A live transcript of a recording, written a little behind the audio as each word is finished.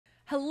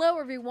Hello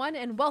everyone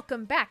and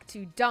welcome back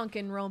to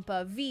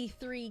Danganronpa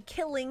V3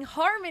 Killing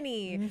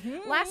Harmony.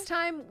 Last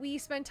time we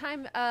spent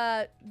time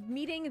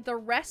meeting the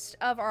rest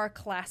of our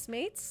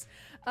classmates.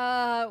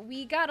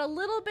 We got a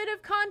little bit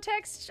of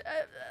context, a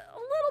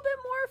little bit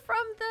more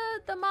from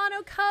the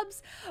Mono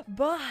Cubs,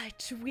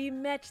 but we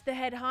met the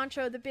head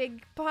honcho, the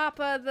big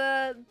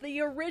papa, the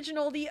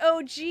original, the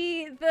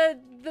OG,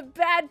 the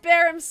bad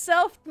bear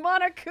himself,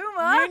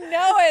 Monokuma. You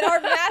know it, our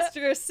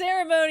master of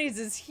ceremonies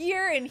is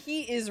here and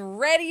he is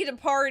ready to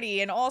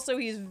party, and also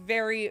he's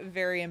very,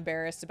 very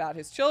embarrassed about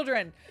his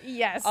children.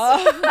 Yes.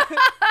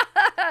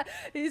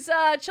 His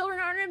children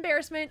aren't an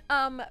embarrassment,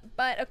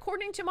 but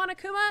according to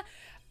Monokuma,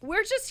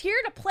 we're just here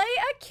to play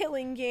a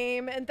killing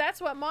game, and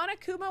that's what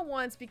Monokuma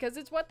wants because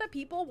it's what the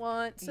people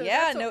want. So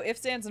yeah, no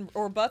ifs, ands,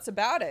 or buts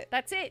about it.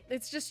 That's it.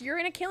 It's just you're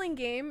in a killing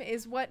game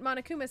is what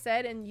Monokuma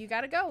said, and you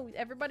gotta go.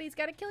 Everybody's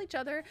gotta kill each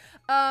other.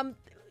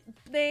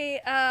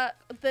 The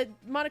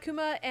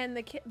Monokuma and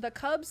the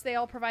Cubs, they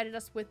all provided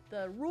us with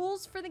the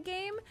rules for the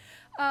game.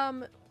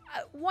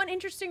 One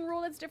interesting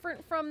rule that's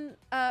different from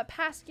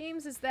past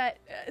games is that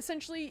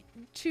essentially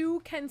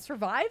two can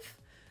survive.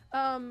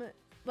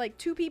 Like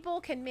two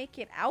people can make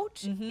it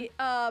out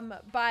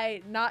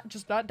by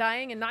not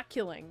dying and not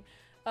killing.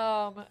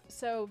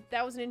 So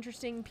that was an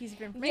interesting piece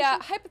of information. Yeah,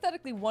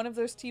 hypothetically one of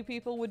those two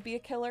people would be a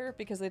killer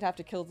because they'd have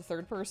to kill the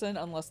third person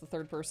unless the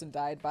third person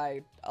died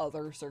by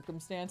other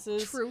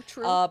circumstances. True.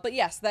 But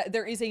yes,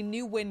 there is a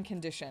new win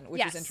condition,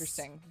 which is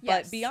interesting.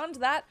 But beyond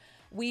that,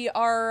 we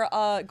are,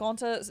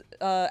 Gonta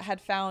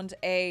had found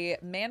a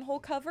manhole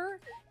cover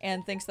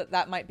and thinks that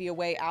that might be a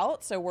way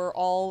out, so we're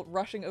all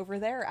rushing over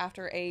there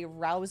after a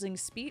rousing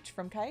speech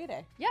from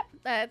Kaede. Yep,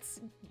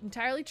 that's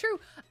entirely true.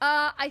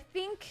 I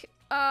think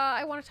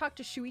I want to talk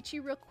to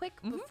Shuichi real quick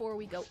before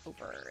we go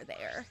over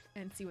there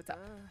and see what's up.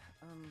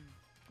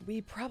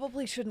 We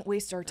probably shouldn't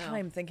waste our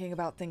time thinking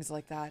about things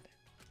like that.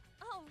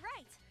 Oh,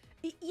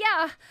 right.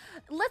 Yeah,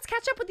 let's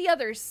catch up with the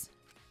others.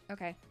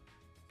 Okay.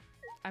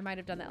 I might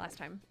have done that last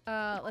time.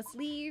 Let's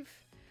leave.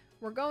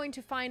 We're going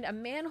to find a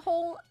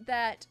manhole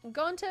that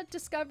Gonta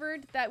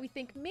discovered that we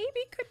think maybe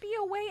could be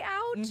a way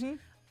out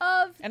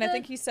of And I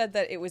think he said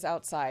that it was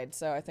outside,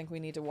 so I think we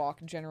need to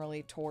walk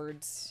generally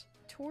towards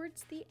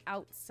the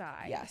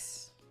outside.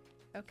 Yes.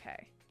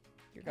 Okay.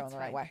 You're going the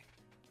right way.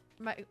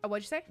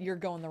 What'd you say? You're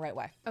going the right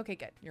way. Okay,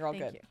 good. You're all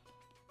Thank good. You.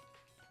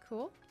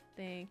 Cool.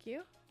 Thank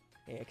you.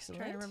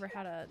 Excellent. Trying to remember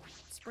how to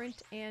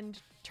sprint and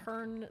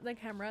turn the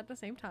camera at the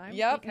same time.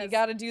 Yep, you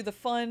gotta do the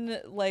fun,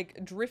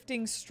 like,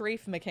 drifting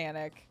strafe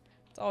mechanic.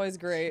 It's always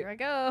great. Here I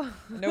go.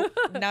 Nope,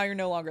 now you're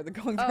no longer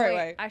going the right wait,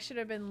 way. I should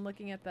have been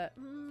looking at the,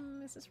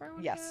 is this where I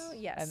want to go?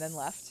 Yes. And then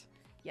left.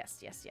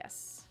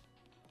 Yes.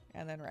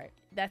 And then right.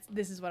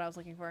 This is what I was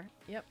looking for.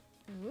 Yep.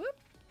 Whoop.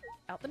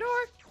 Out the door.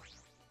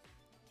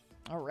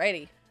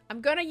 Alrighty.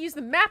 I'm gonna use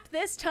the map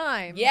this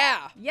time.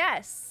 Yeah.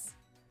 Yes.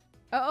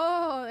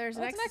 Oh, there's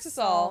an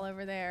Exisol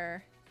over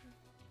there.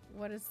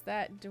 What is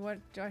that?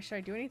 Should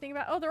I do anything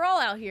about? Oh, they're all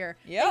out here.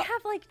 Yep. They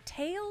have like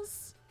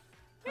tails.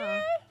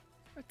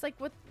 It's like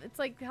it's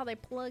like how they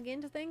plug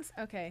into things.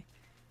 Okay.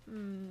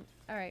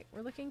 All right,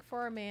 we're looking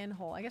for a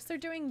manhole. I guess they're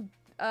doing.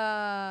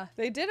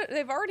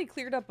 They've already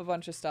cleared up a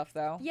bunch of stuff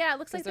though. Yeah, it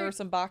looks like there were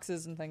some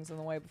boxes and things in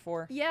the way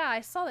before. Yeah,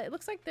 I saw that. It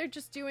looks like they're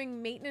just doing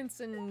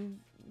maintenance and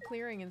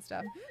clearing and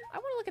stuff. I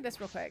want to look at this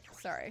real quick.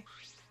 Sorry.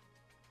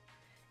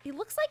 It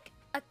looks like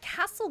a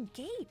castle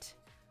gate.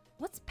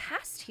 What's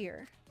past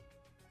here?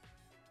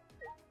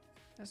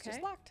 Okay. It's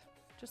just locked.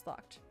 Just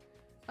locked.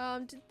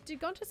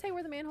 Did Gonta say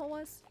where the manhole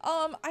was?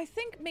 I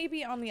think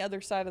maybe on the other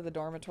side of the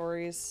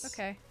dormitories.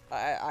 Okay.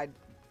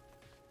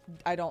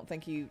 I don't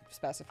think he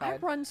specified. I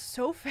run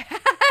so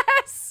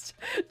fast.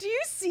 Do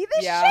you see this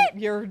shit? Yeah,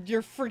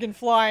 you're friggin'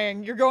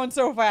 flying. You're going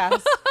so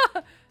fast.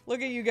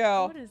 Look at you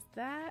go. What is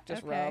that?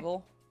 Just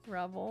rubble.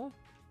 Rubble.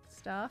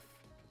 Stuff.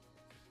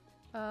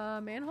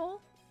 Manhole?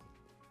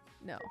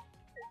 No.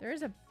 There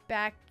is a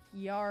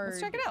backyard.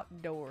 Let's check it out.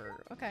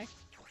 Door. Okay.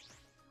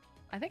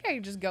 I think I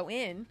could just go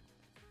in.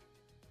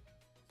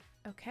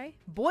 Okay.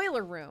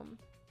 Boiler room.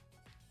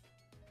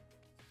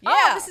 Yeah.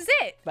 Oh, this is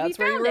it. That's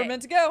we where found you were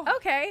meant to go.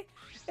 Okay.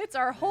 It's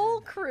our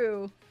whole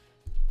crew.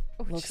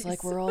 Oh, Looks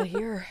like we're all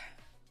here.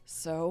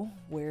 So,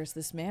 where's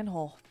this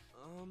manhole?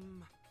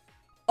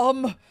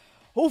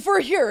 Over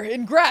here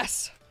in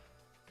grass.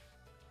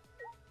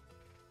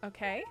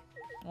 Okay.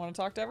 Want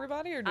to talk to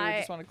everybody, or do we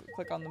just want to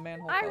click on the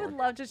manhole I cover? would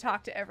love to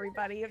talk to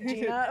everybody,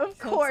 Gina. Of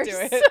Let's course. do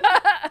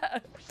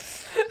it.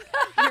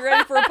 You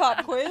ready for a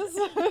pop quiz?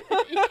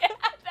 Yeah,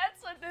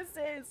 that's what this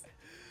is.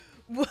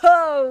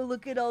 Whoa,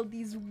 look at all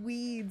these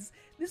weeds.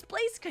 This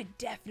place could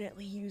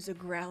definitely use a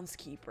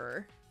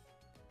groundskeeper.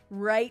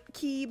 Right,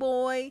 Key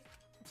Boy?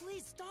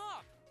 Please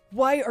stop.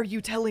 Why are you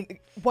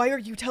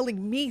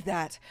telling me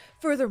that?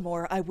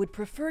 Furthermore, I would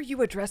prefer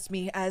you address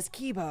me as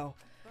Kibo.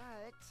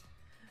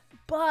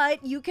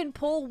 But you can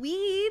pull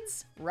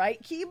weeds,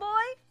 right, Key Boy?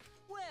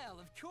 Well,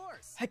 of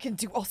course. I can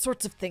do all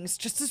sorts of things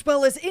just as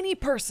well as any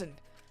person.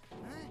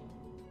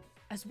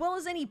 As well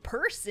as any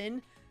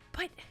person?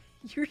 But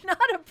you're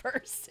not a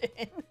person.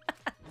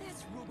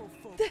 This Ruble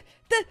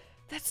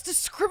That's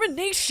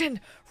discrimination!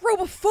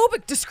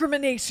 Robophobic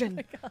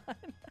discrimination! Oh my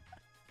god.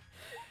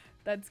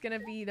 That's gonna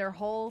be their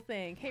whole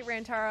thing. Hey,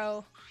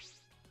 Rantaro.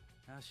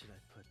 How should I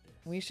put this?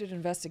 We should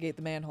investigate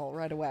the manhole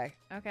right away.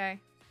 Okay.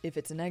 If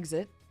it's an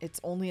exit, it's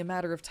only a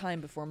matter of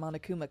time before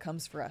Monokuma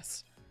comes for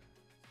us.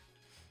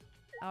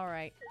 All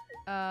right.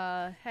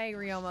 Hey,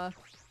 Ryoma.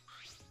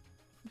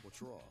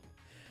 What's wrong?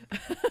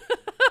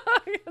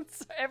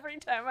 It's every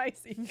time I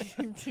see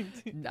him.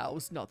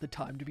 Now's not the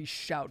time to be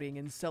shouting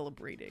and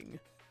celebrating.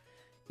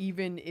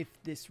 Even if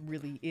this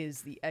really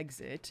is the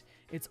exit,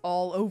 it's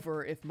all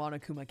over if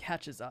Monokuma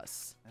catches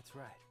us. That's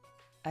right.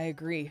 I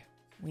agree.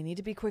 We need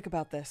to be quick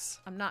about this.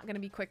 I'm not going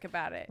to be quick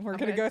about it. We're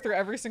going to go through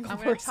every single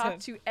person. I'm going to talk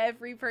to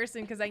every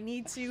person because I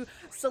need to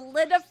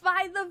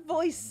solidify the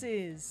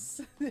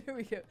voices. There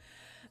we go.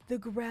 The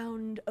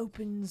ground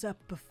opens up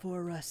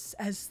before us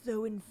as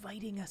though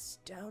inviting us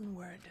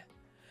downward.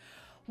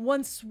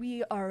 Once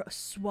we are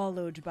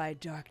swallowed by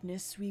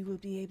darkness, we will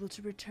be able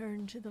to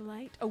return to the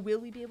light. Oh, will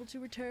we be able to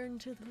return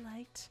to the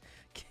light?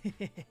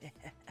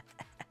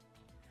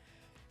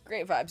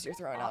 Great vibes you're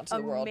throwing out to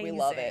the world. We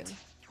love it.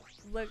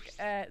 Look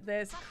at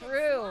this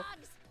crew.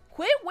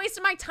 Quit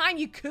wasting my time,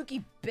 you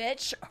kooky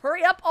bitch.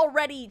 Hurry up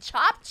already.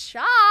 Chop,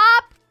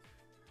 chop.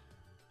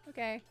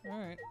 Okay. All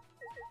right.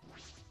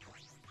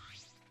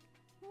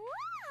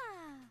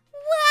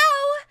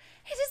 Wow!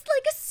 It is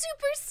like a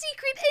super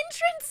secret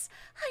entrance!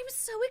 I'm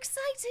so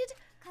excited!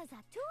 Cause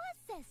Atua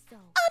says so.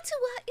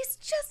 Atua is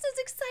just as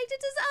excited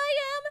as I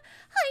am!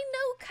 I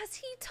know, cause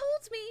he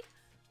told me.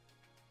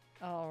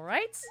 All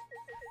right.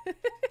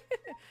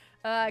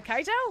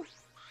 Kaito?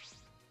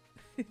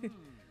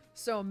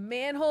 So a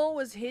manhole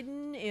was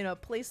hidden in a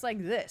place like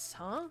this,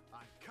 huh?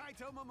 I'm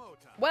Kaito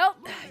Momota. Well,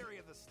 Luminary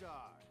of the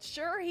stars.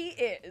 sure he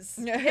is.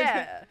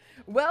 Yeah.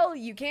 Well,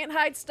 you can't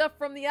hide stuff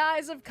from the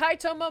eyes of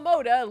Kaito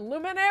Momota,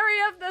 Luminary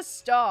of the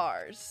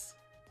Stars.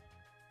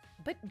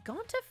 But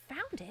Gonta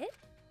found it.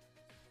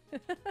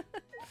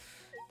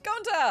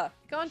 Gonta!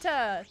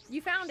 Gonta,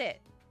 you found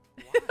it.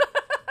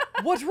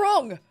 What's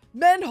wrong?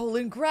 Manhole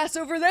and grass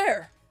over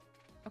there!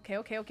 Okay.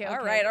 All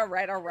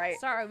right.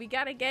 Sorry, we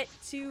gotta get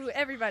to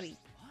everybody.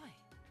 Why?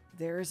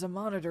 There is a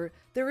monitor.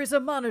 There is a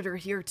monitor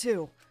here,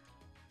 too.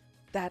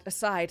 That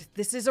aside,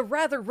 this is a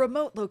rather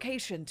remote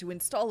location to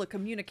install a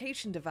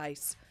communication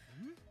device.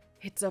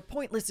 It's a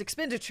pointless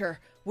expenditure,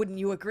 wouldn't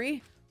you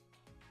agree?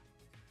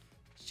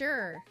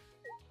 Sure.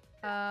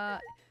 Himiko.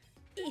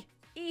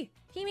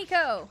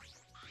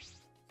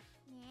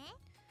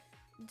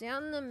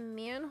 Down the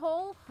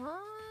manhole, huh?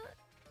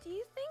 Do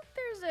you think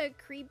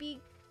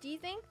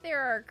there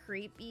are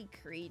creepy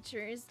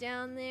creatures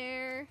down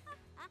there?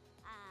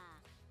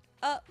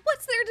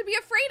 What's there to be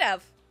afraid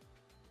of?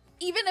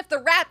 Even if the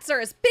rats are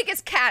as big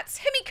as cats,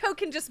 Himiko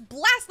can just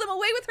blast them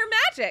away with her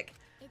magic.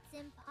 It's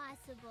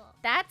impossible.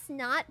 That's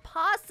not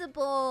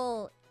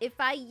possible. If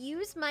I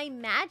use my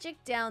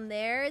magic down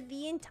there,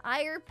 the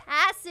entire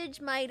passage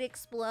might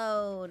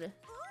explode.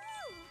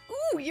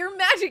 Ooh, your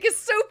magic is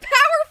so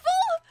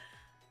powerful!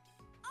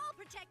 I'll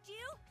protect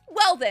you.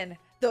 Well then,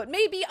 though I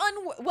may be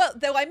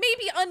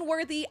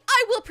unworthy,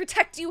 I will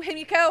protect you,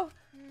 Himiko.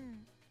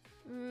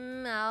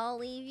 I'll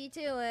leave you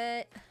to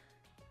it.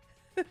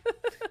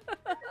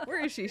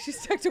 Where is she?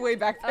 She's tucked away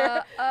back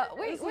there.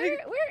 Wait,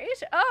 where is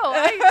she? Oh,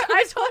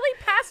 I totally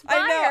passed by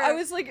I know. her. I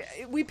was like,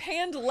 we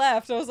panned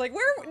left. I was like,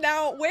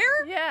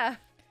 where? Yeah.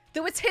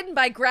 Though it's hidden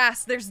by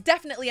grass, there's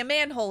definitely a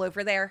manhole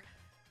over there.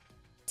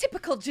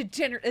 Typical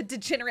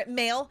degenerate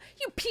male.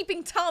 You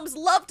peeping toms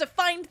love to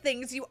find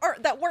things you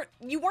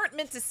weren't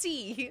meant to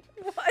see.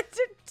 What?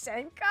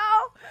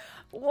 Tenko?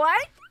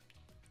 What?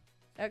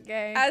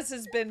 Okay. As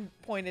has been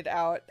pointed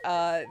out,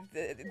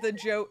 the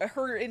joke,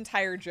 her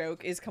entire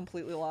joke is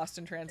completely lost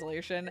in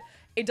translation.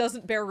 It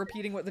doesn't bear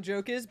repeating what the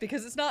joke is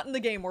because it's not in the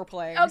game we're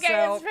playing. Okay,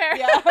 so, it's fair.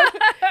 Yeah,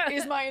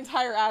 is my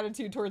entire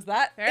attitude towards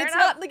that. Fair it's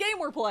enough. not in the game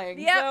we're playing.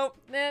 Yep.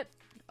 So,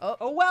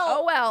 Oh well.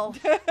 Oh well.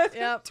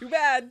 Yep. Too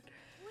bad.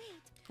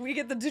 We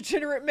get the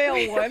degenerate male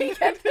one. We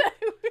get the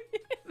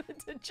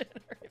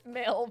degenerate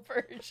male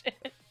version.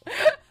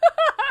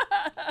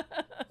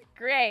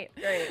 Great.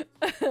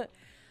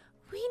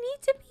 We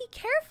need to be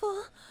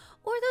careful,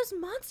 or those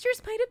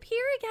monsters might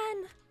appear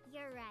again.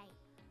 You're right.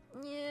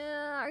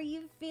 Yeah, are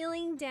you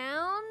feeling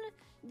down?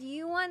 Do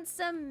you want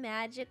some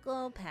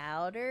magical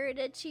powder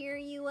to cheer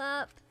you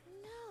up?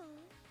 No.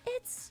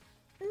 It's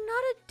not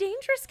a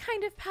dangerous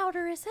kind of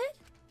powder, is it?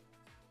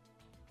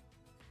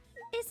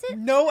 Is it?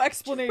 No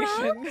explanation.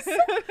 drugs?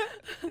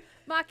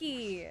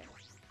 Maki.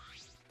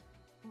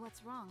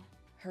 What's wrong?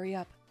 Hurry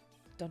up.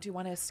 Don't you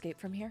want to escape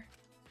from here?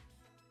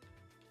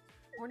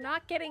 We're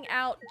not getting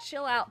out.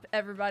 Chill out,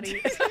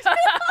 everybody.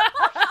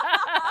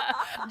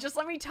 Just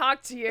let me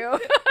talk to you.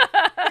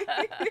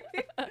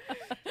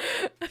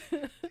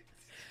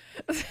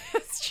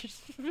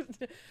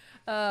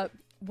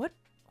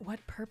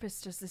 What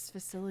purpose does this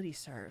facility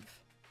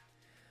serve?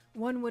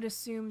 One would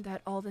assume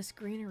that all this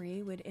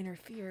greenery would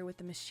interfere with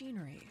the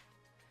machinery.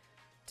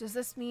 Does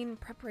this mean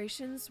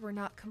preparations were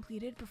not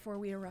completed before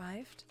we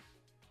arrived?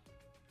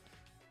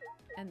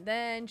 And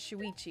then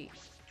Shuichi.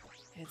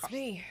 It's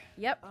me.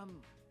 Yep.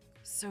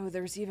 So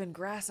there's even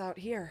grass out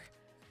here.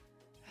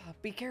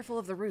 Be careful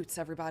of the roots,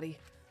 everybody.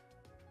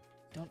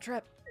 Don't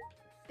trip.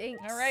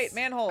 Thanks. All right,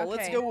 manhole.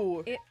 Let's Okay.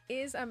 go. It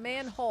is a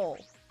manhole.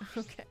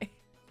 Okay.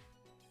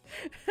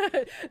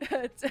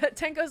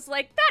 Tenko's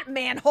like, that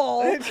manhole!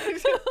 Like,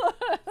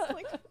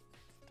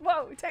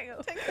 whoa,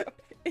 Tenko.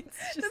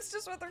 That's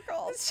just what they're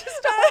called. It's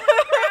just all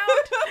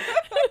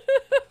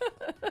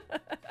around.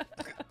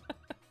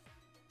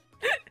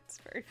 It's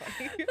very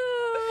funny.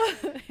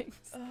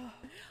 Thanks.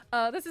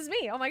 This is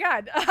me. Oh my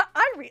god.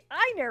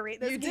 I narrate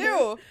this. You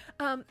game.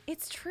 do.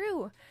 It's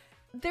true.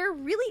 There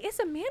really is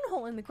a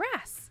manhole in the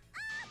grass.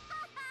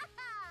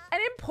 An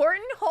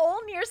important hole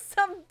near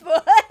some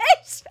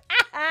bush?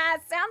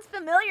 Sounds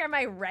familiar, am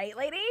I right,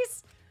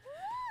 ladies?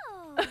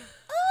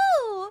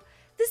 Oh,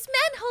 this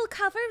manhole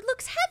cover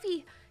looks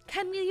heavy.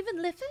 Can we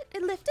even lift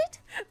it?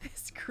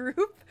 This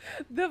group,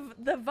 the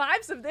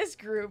vibes of this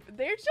group,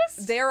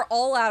 They're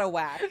all out of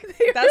whack.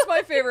 That's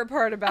my favorite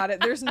part about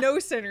it. There's no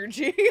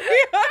synergy.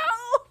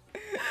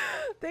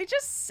 They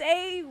just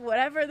say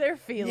whatever they're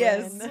feeling.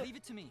 Yes. Leave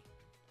it to me.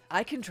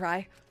 I can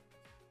try.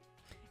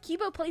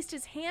 Kibo placed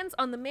his hands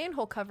on the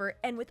manhole cover,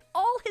 and with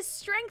all his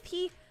strength,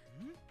 he...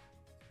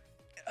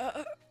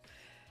 Give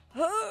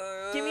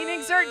me an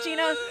exert,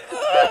 Gina.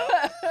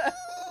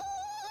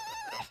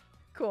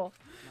 Cool.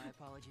 My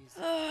apologies.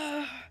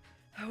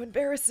 How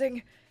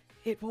embarrassing.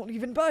 It won't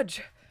even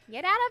budge.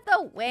 Get out of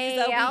the way.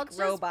 He's a I'll weak just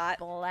robot.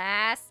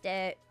 blast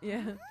it.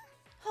 Yeah.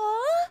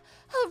 Huh?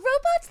 A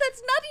robot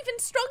that's not even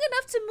strong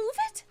enough to move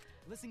it?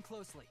 Listen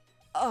closely.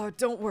 Oh,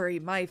 don't worry.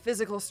 My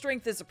physical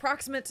strength is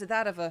approximate to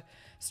that of a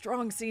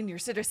strong senior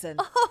citizen.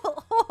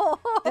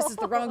 This is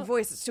the wrong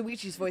voice. It's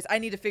Shuichi's voice. I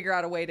need to figure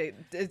out a way to...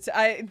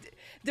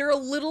 they're a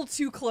little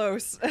too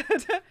close.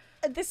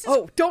 This is...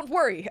 Oh, don't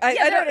worry. I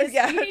there don't. it is.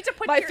 Yeah, You need to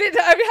put your-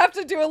 I have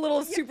to do a little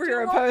have to do a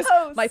superhero little pose.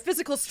 pose. My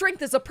physical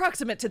strength is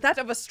approximate to that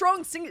of a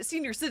strong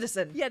senior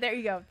citizen. Yeah, there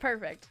you go.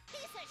 Perfect.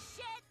 Piece of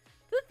shit.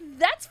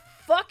 That's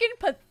fucking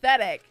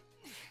pathetic.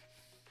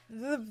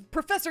 The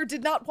professor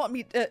did not want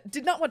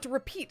to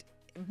repeat.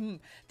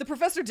 The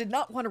professor did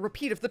not want to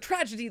repeat of the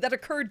tragedy that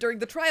occurred during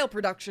the trial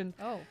production.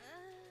 Oh.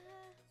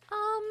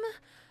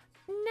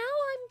 Now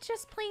I'm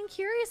just plain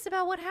curious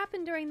about what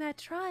happened during that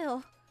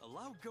trial.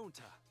 Allow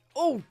Gonta.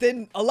 Oh,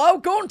 then allow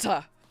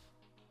Gonta.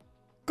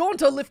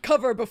 Gonta lift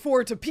cover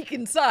before to peek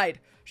inside.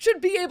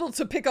 Should be able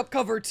to pick up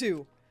cover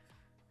too.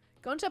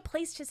 Gonta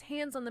placed his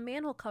hands on the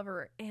manhole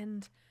cover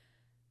and...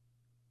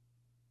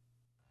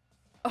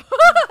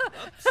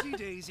 Upsy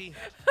daisy.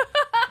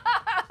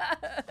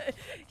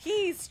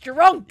 He's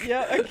drunk.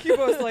 Yeah, and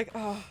Kibo's like,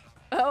 oh,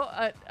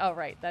 Oh,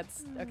 right.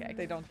 That's okay.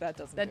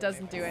 that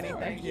doesn't do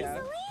anything.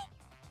 Yeah.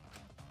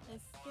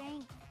 His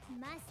strength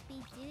must be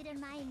due to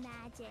my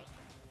magic.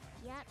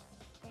 Yep,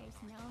 there's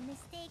no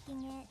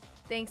mistaking it.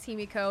 Thanks,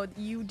 Himiko.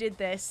 You did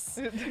this.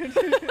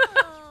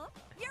 Oh,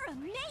 you're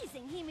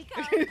amazing,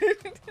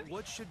 Himiko.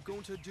 What should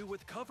Gonta do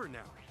with cover now?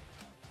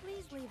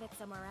 Please leave it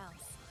somewhere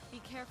else. Be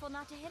careful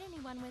not to hit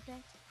anyone with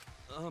it.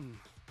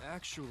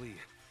 Actually,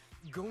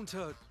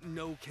 Gonta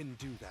no can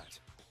do that.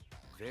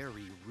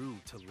 Very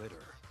rude to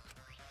litter.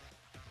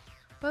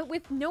 But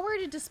with nowhere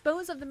to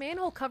dispose of the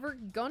manhole cover,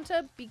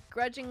 Gonta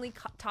begrudgingly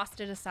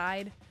tossed it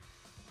aside.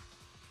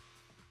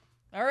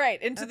 All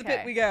right, into the pit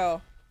Okay. we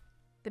go.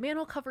 The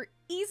manhole cover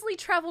easily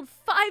traveled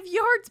 5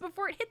 yards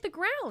before it hit the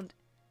ground.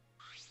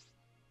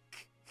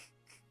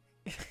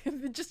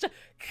 Just a...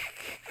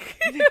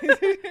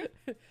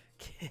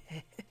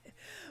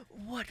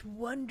 What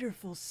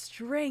wonderful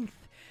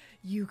strength.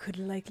 You could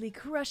likely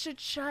crush a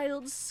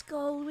child's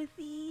skull with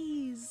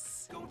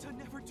ease. Gonta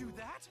never do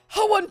that?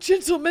 How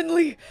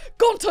ungentlemanly!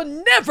 Gonta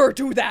never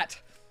do that!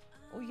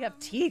 Oh, you have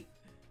teeth.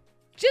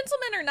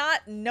 Gentlemen or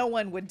not, no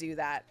one would do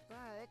that.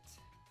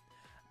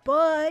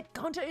 But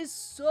Gonta is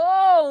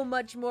so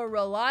much more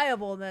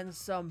reliable than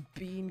some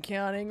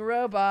bean-counting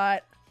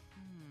robot.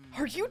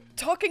 Are you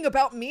talking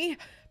about me?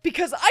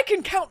 Because I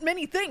can count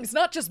many things,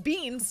 not just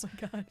beans. Oh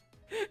my god.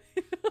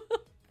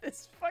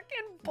 This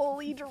fucking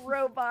bullied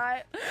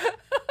robot.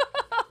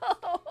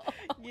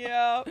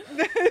 Yeah.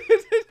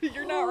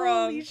 You're not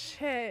wrong. Holy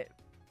shit.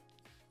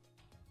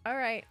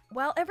 Alright,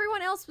 while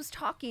everyone else was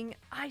talking,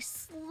 I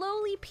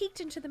slowly peeked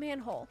into the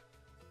manhole.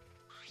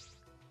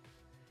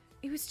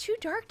 It was too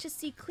dark to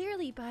see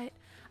clearly, but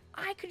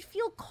I could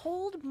feel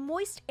cold,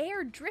 moist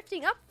air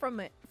drifting up from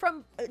it.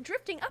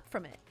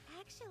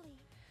 Actually,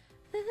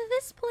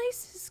 This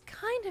place is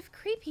kind of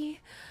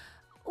creepy.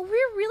 We're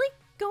really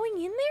going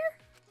in there?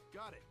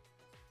 Got it.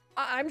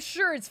 I'm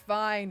sure it's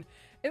fine.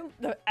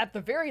 At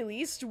the very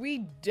least,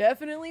 we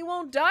definitely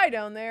won't die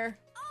down there.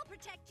 I'll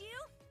protect you.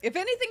 If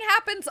anything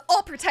happens,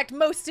 I'll protect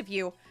most of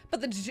you.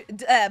 But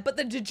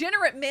the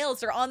degenerate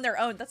males are on their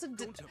own. That's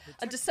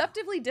a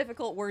deceptively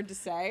difficult word to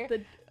say.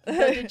 The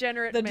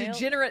degenerate the male.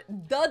 degenerate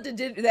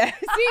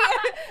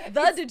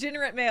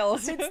degenerate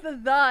males. It's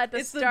the at the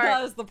It's start.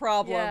 the is the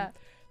problem. Yeah.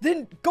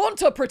 Then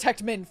Gonta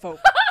protect menfolk.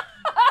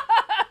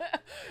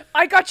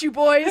 I got you,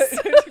 boys.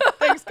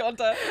 Thanks,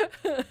 Gonta.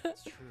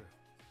 It's true.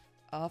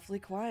 Awfully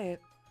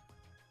quiet.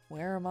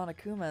 Where are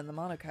Monokuma and the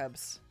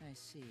Monocubs? I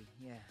see,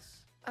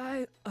 yes.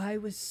 I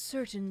was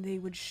certain they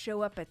would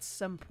show up at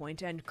some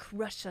point and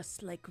crush us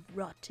like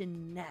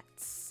rotten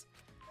gnats.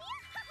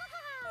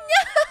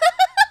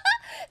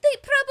 They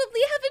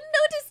probably haven't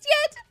noticed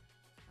yet.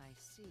 I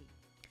see.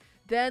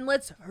 Then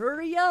let's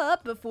hurry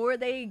up before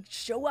they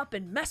show up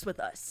and mess with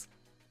us.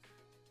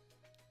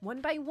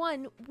 One by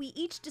one, we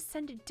each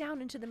descended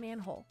down into the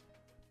manhole.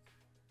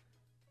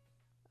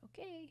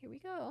 Okay, here we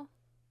go.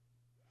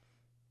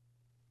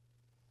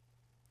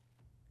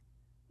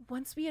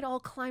 Once we had all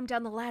climbed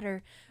down the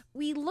ladder,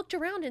 we looked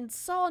around and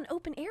saw an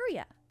open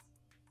area.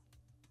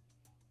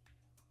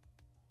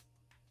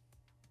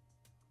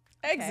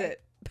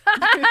 Exit.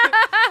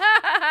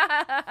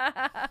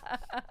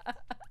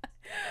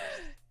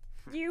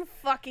 You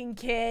fucking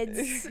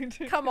kids.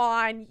 Come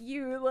on.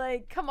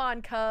 Come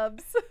on,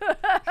 Cubs.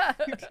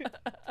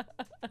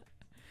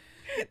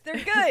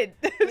 They're good.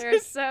 They're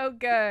so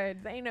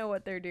good. They know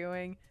what they're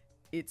doing.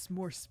 It's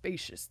more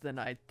spacious than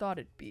I thought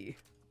it'd be.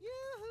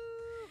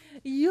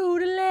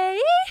 Yodelay.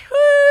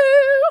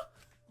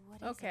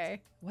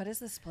 Okay. What is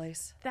this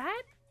place?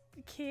 That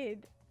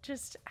kid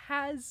just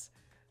has,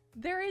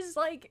 there is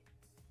like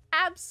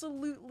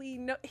absolutely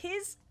no,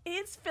 his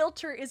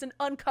filter is an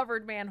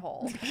uncovered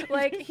manhole.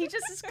 Like he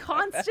just is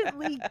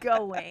constantly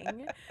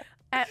going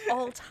at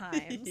all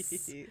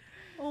times.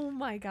 Oh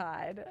my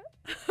God.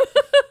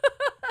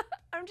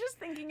 I'm just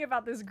thinking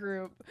about this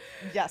group.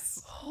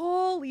 Yes.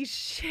 Holy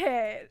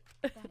shit.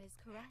 That is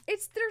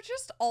correct. They're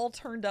just all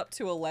turned up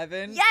to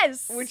 11.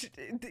 Yes. Which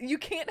you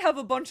can't have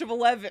a bunch of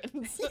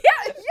 11s.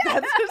 Yeah.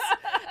 That's just,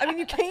 I mean,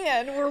 you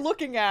can. We're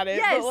looking at it.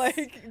 Yes. But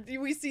like,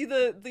 we see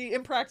the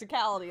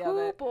impracticality of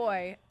Oh it.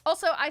 boy.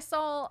 Also, I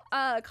saw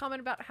a comment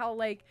about how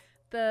like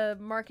the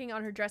marking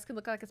on her dress could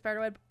look like a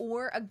spiderweb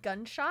or a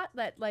gunshot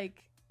that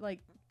like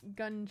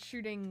gun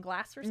shooting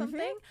glass or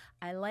something.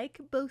 I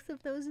like both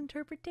of those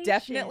interpretations.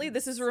 Definitely.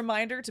 This is a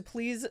reminder to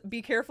please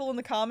be careful in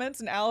the comments,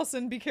 and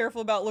Allison, be careful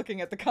about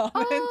looking at the comments.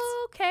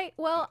 Oh, okay.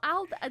 Well,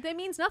 that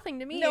means nothing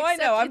to me. No, I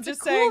know. I'm it's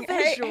just a cool saying,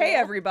 visual. hey,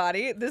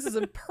 everybody, this is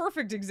a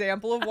perfect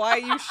example of why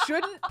you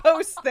shouldn't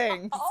post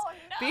things. Oh,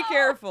 no. Be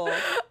careful.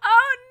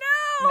 Oh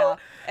no. No,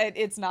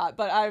 it's not.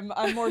 But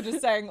I'm more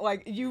just saying,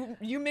 like, you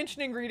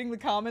mentioning reading the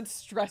comments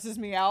stresses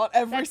me out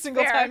every That's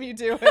single fair. time you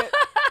do it.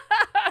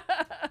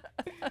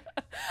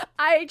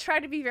 I try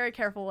to be very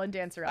careful and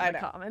dance around the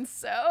comments,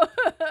 so.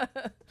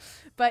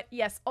 But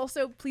yes,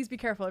 also please be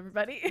careful,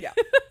 everybody. Yeah.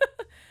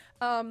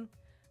 An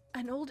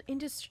old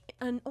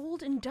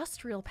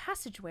industrial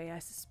passageway, I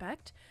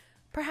suspect.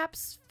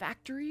 Perhaps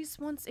factories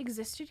once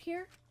existed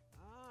here.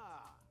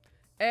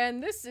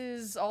 And this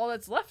is all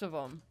that's left of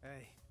them.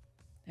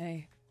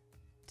 Hey,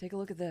 take a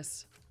look at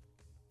this.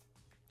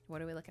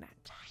 What are we looking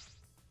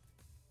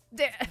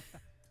at?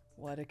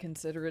 What a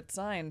considerate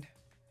sign.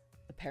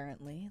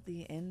 Apparently,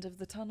 the end of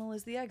the tunnel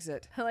is the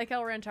exit. I like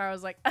how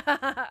Rantaro's like,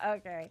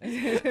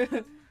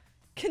 okay.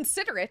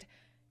 Considerate?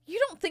 You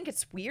don't think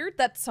it's weird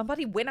that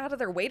somebody went out of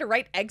their way to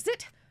write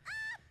exit?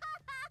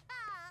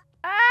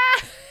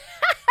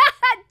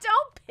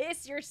 Don't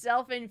piss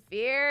yourself in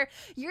fear.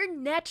 Your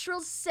natural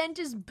scent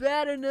is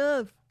bad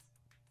enough.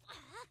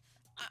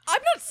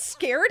 I'm not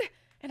scared,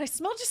 and I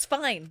smell just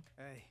fine.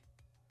 Hey.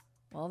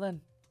 Well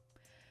then,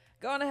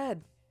 go on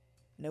ahead.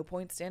 No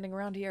point standing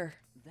around here.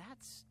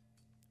 That's...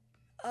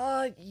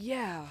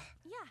 yeah.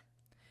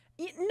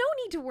 No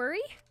need to worry.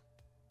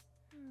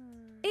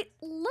 It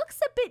looks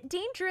a bit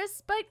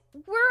dangerous, but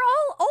we're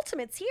all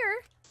ultimates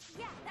here.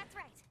 Yeah, that's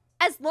right.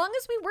 As long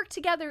as we work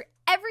together,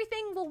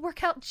 everything will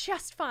work out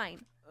just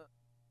fine.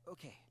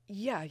 Okay.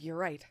 Yeah, you're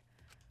right.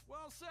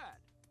 Well said.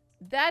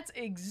 That's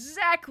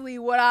exactly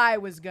what I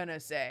was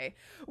gonna say.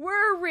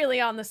 We're really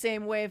on the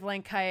same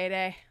wavelength,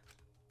 Kaede.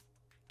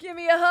 Give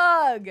me a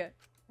hug.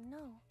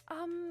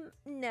 No.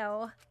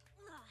 No.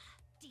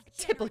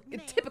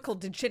 Typical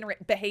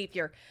degenerate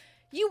behavior.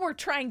 You were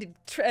trying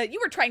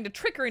to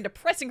trick her into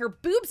pressing her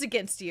boobs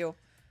against you.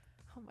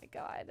 Oh my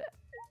God.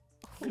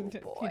 Oh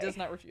boy. He does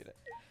not refute it.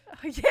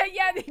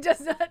 Yeah, he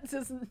does not.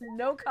 Just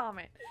no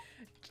comment.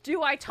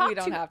 Do I talk We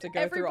don't have to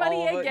go through everybody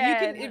all of it.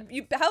 again?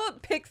 You can. How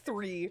about pick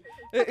 3?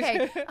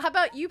 Okay. How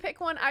about you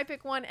pick one, I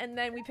pick one, and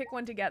then we pick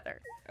one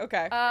together.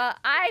 Okay.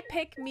 I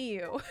pick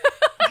Miyu.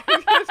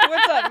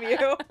 What's up,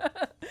 Miyu?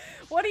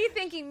 What are you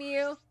thinking,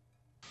 Miyu?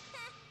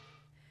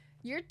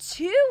 You're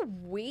too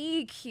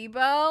weak,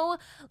 Hebo.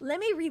 Let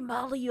me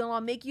remodel you and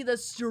I'll make you the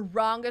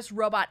strongest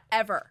robot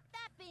ever.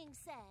 That being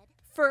said,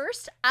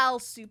 First, I'll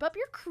soup up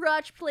your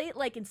crotch plate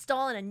like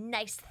installing a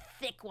nice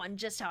thick one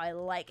just how I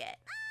like it.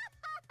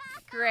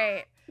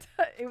 Great.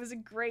 It was a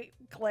great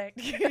click.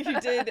 You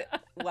did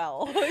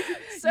well.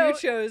 So, you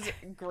chose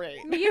great.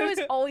 Miyu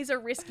is always a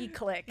risky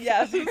click.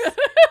 Yes.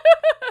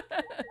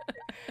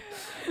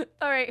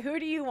 All right, who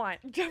do you want?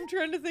 I'm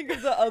trying to think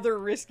of the other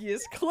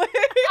riskiest click.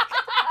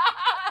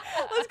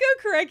 Let's go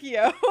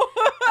Korekio.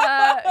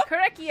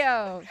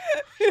 Korekio.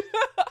 In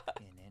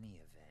any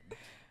event.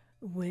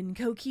 When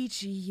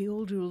Kokichi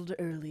yodeled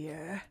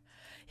earlier,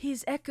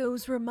 His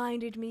echoes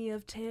reminded me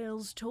of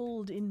tales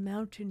told in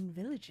mountain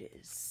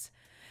villages.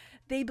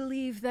 They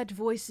believe that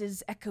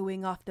voices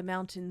echoing off the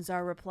mountains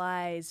are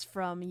replies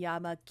from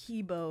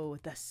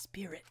Yamakibo, the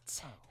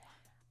spirit.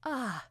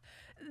 Ah,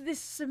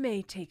 this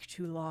may take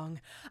too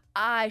long.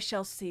 I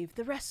shall save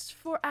the rest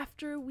for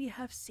after we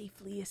have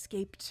safely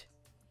escaped.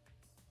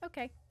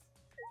 Okay.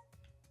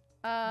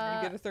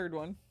 You get a third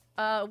one.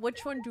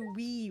 Which one do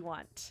we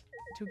want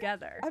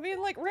together? I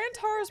mean, like,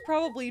 Rantara's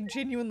probably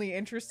genuinely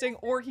interesting,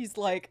 or he's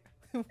like,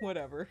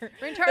 whatever.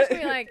 Rantara's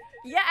gonna be like,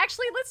 yeah,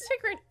 actually, let's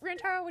take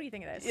Rantara. What do you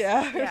think of this?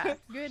 Yeah. Yeah.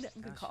 Good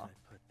call.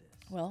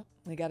 Well,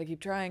 we gotta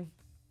keep trying.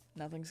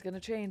 Nothing's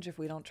gonna change if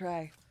we don't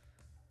try.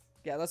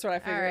 Yeah, that's what I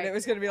figured. Right. It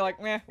was gonna be like,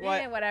 meh,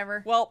 what?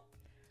 Whatever. Well,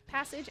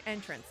 passage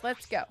entrance.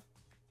 Let's go.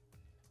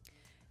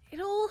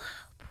 It'll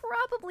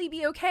probably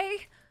be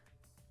okay.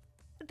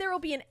 There will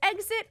be an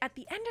exit at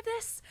the end of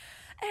this,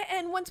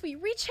 and once we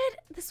reach it,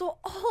 this will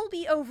all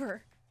be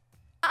over.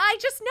 I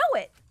just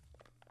know it.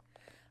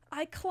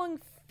 I clung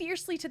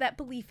fiercely to that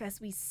belief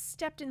as we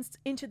stepped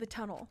into the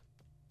tunnel.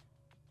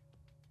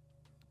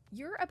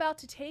 You're about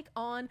to take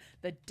on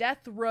the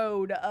death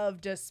road of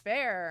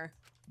despair.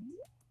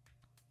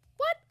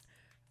 What?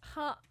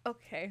 Huh?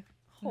 Okay.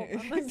 Hold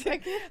on a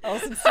second.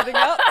 Allison's sitting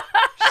up,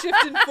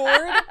 shifting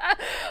forward,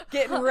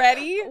 getting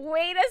ready.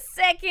 Wait a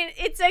second.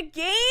 It's a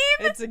game?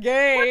 It's a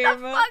game.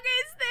 What the fuck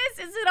is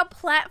this? Is it a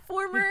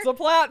platformer? It's a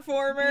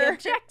platformer. The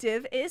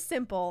objective is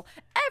simple.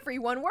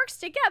 Everyone works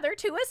together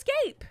to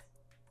escape.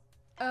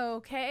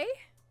 Okay.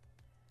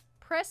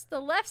 Press the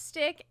left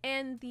stick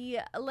and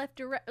the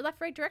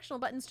left-right directional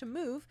buttons to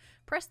move.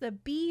 Press the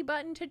B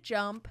button to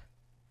jump.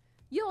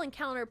 You'll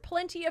encounter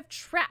plenty of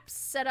traps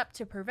set up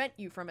to prevent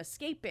you from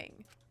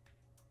escaping.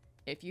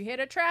 If you hit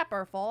a trap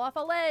or fall off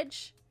a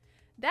ledge,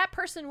 that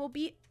person will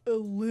be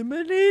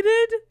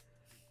eliminated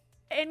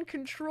and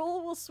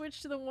control will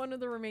switch to one of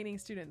the remaining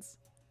students.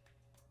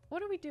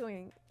 What are we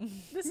doing?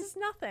 This is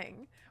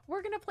nothing.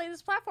 We're going to play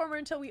this platformer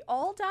until we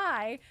all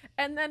die,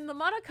 and then the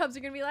Monocubs are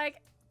going to be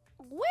like,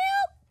 well,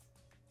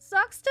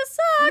 sucks to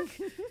suck.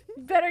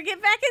 Better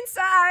get back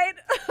inside.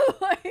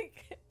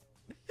 Like,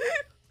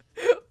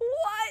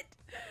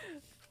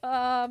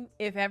 what?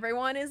 If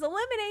everyone is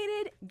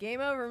eliminated, game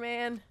over,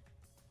 man.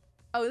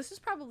 Oh, this is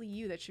probably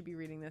you that should be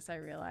reading this, I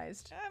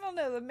realized. I don't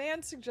know. The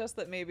man suggests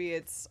that maybe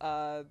it's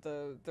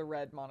the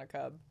red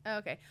monocub.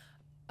 Okay.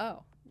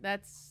 Oh,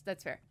 that's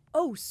fair.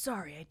 Oh,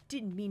 sorry. I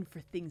didn't mean for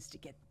things to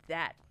get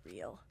that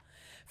real.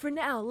 For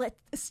now,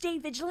 stay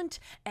vigilant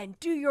and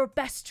do your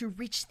best to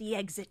reach the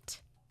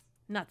exit.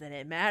 Not that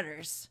it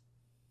matters.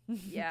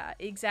 Yeah,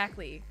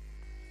 exactly.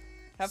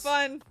 Have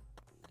fun.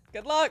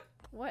 Good luck.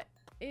 What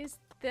is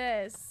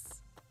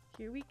this?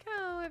 Here we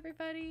go,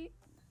 everybody.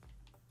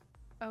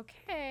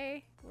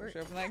 Okay. Push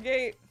open that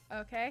gate.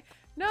 Okay.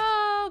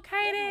 No,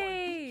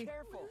 Kaede!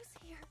 Careful.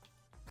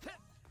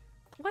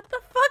 What the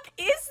fuck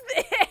is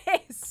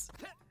this?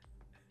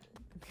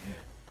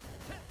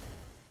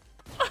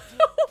 What?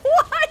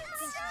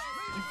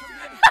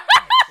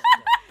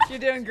 You're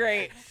doing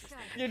great.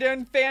 You're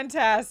doing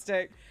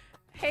fantastic.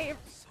 Hey,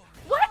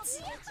 what? What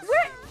is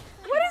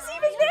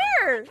even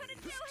there?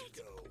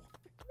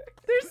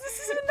 This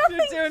is nothing.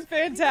 You're doing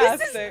fantastic.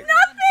 This is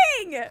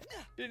nothing.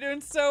 You're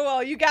doing so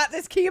well. You got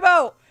this,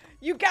 Kibo.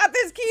 You got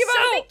this, Kibo. So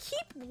they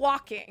keep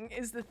walking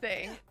is the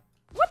thing.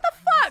 What the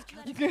fuck?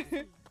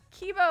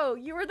 Kibo,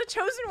 you were the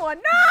chosen one.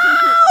 No!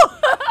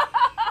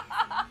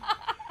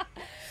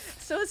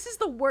 So this is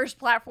the worst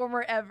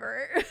platformer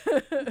ever.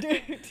 What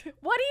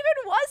even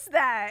was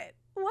that?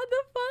 What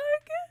the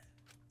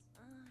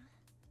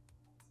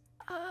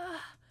fuck?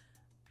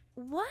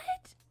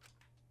 What?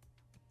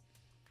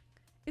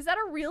 Is that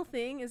a real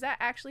thing? Is that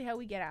actually how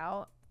we get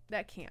out?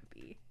 That can't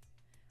be.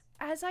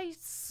 As I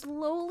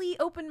slowly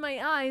opened my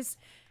eyes,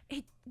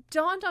 it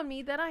dawned on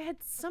me that I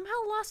had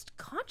somehow lost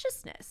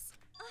consciousness.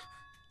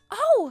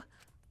 Oh!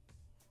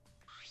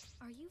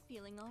 Are you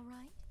feeling all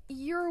right?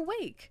 You're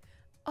awake.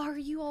 Are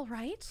you all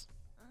right?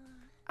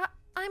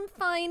 I'm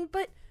fine,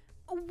 but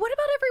what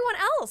about everyone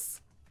else?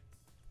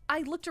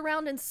 I looked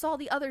around and saw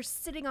the others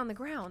sitting on the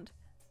ground.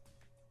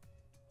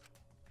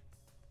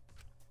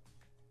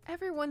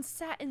 Everyone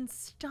sat in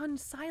stunned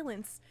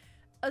silence.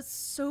 A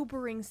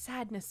sobering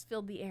sadness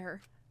filled the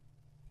air.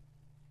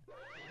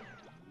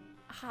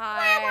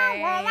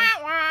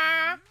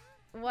 Hi.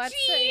 What's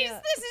Jeez,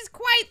 this is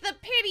quite the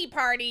pity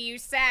party you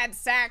sad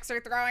sacks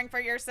are throwing for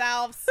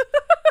yourselves.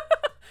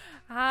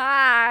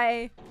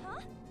 Hi.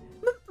 Huh?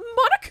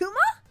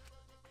 Monokuma?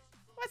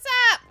 What's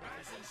up?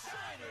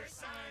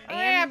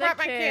 Yeah, I brought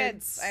my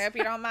kids. I hope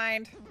you don't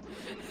mind.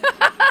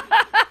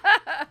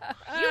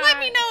 You let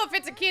me know if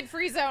it's a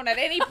kid-free zone at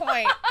any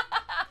point.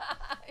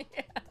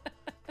 Yeah.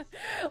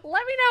 Let me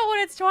know when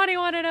it's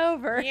 21 and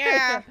over.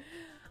 Yeah.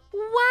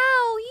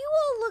 Wow, you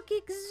all look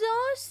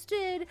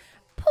exhausted.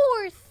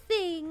 Poor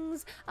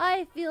things.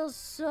 I feel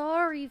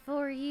sorry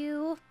for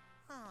you.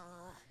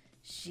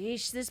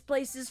 Sheesh, this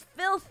place is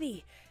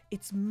filthy.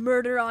 It's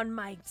murder on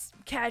my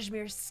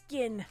cashmere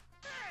skin.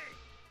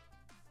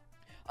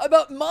 I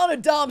bet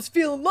Monodom's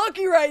feeling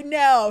lucky right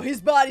now.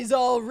 His body's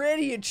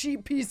already a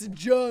cheap piece of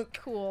junk.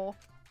 Cool.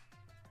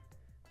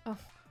 Oh,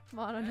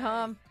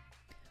 Monodom.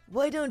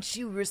 Why don't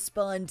you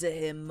respond to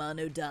him,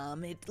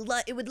 Monodom? It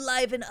would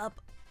liven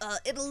up,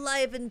 it'll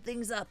liven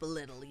things up a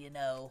little, you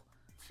know.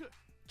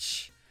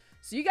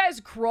 So you guys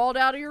crawled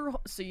out of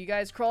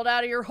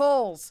your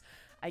holes.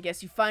 I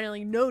guess you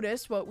finally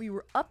noticed what we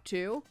were up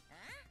to.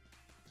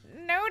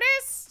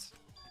 Noticed?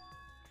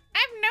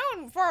 I've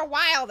known for a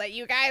while that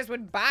you guys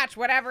would botch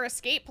whatever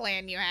escape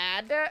plan you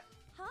had.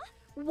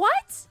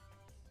 What?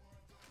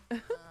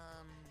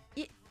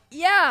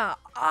 Yeah,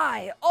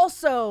 I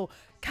also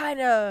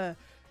kinda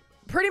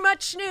pretty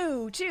much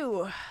knew,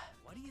 too.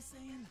 What are you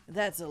saying?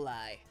 That's a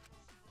lie.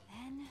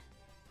 Then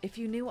If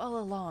you knew all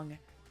along,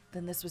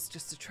 then this was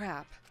just a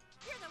trap.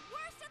 you're the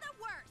worst of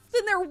the worst.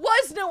 Then there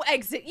was no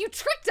exit. You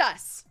tricked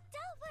us.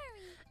 Don't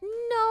worry.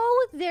 No,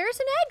 there's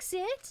an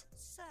exit.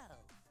 So,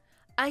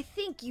 I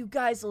think you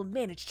guys will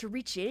manage to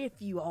reach it if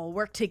you all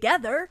work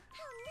together. Oh,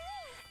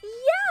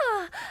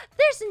 Yeah,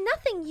 there's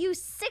nothing you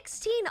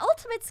 16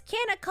 Ultimates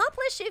can't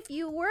accomplish if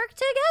you work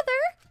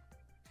together.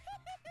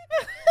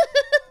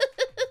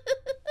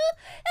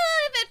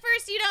 If at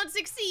first you don't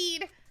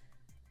succeed,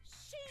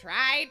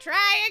 try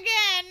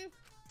again.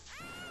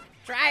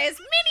 Try as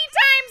many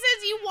times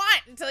as you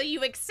want until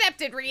you've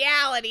accepted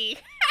reality.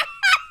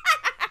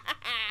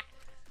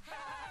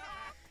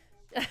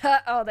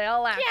 Oh, they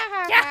all laughed.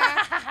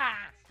 Yeah.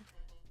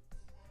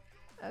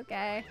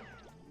 Okay.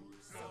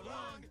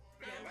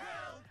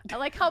 I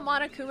like how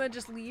Monokuma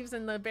just leaves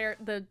and the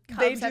cubs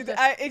They have do to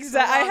that. I so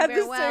had long, the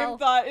farewell. same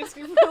thought. It's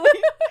really.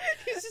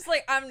 He's just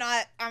like, I'm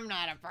not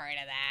a part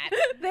of that.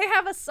 They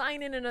have a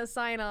sign in and a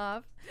sign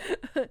off.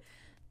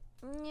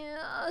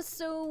 Yeah,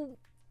 so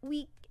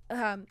we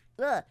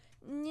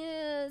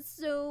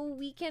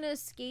can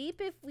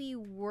escape if we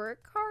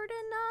work hard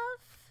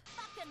enough.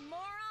 fucking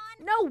moron.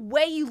 No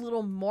way, you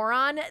little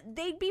moron.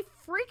 They'd be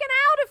freaking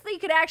out if they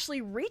could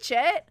actually reach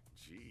it.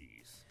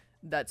 Jeez.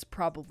 That's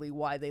probably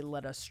why they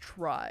let us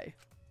try.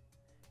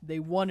 They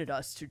wanted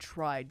us to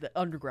try the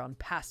underground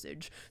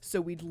passage, so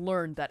we'd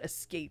learn that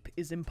escape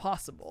is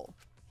impossible.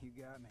 you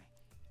got me.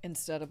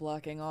 Instead of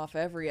blocking off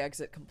every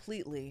exit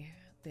completely,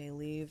 they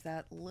leave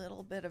that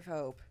little bit of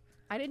hope.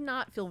 I did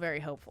not feel very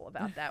hopeful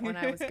about that when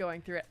I was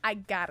going through it, I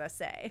gotta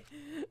say.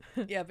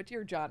 Yeah, but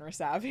you're genre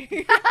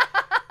savvy.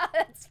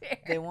 That's fair.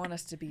 They want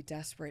us to be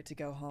desperate to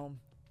go home.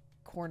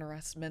 Corner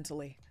us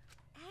mentally.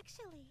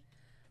 Actually,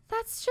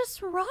 That's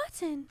just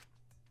rotten.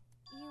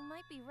 you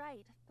might be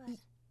right, but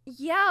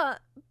Yeah,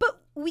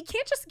 but we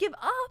can't just give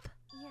up.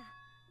 yeah.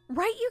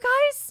 Right, you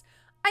guys?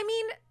 I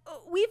mean,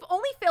 we've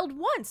only failed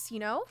once, you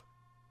know?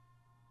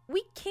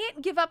 We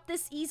can't give up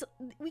this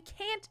We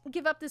can't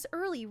give up this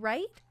early,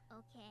 right?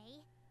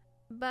 Okay.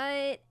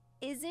 But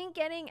isn't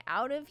getting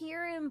out of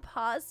here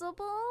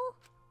impossible?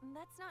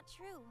 That's not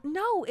true.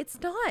 No, it's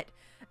not.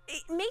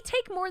 It may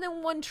take more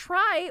than one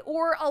try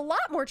or a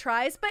lot more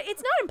tries, but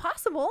it's not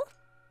impossible.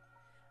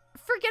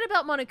 Forget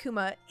about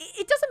Monokuma.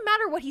 It doesn't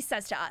matter what he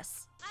says to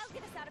us. I'll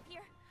get us out of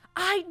here.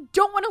 I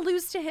don't want to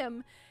lose to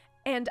him,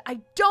 and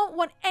I don't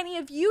want any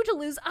of you to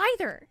lose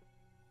either.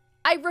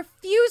 I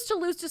refuse to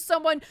lose to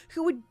someone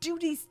who would do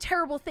these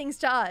terrible things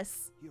to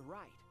us. You're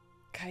right.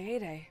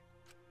 Kaede.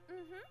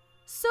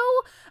 So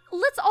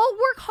let's all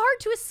work hard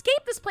to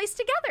escape this place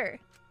together.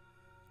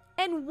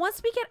 And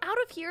once we get out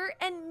of here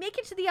and make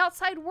it to the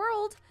outside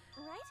world,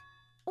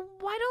 Right?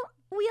 why don't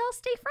we all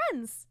stay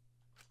friends?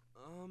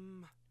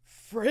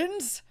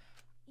 Friends?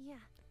 Yeah.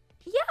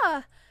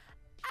 Yeah.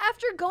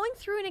 After going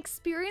through an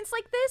experience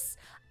like this,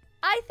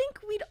 I think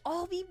we'd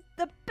all be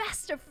the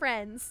best of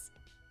friends.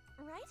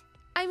 Right?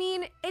 I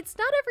mean, it's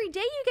not every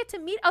day you get to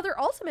meet other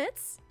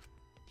Ultimates.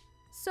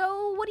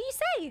 So, what do you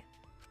say?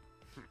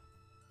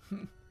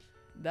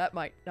 That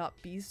might not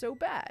be so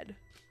bad.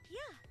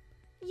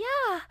 Yeah.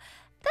 Yeah,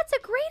 that's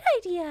a great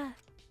idea.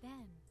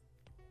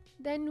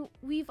 Then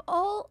we've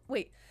all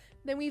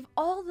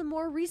the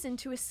more reason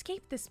to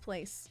escape this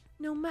place,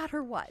 no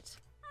matter what.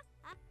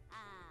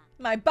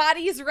 My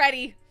body is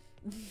ready.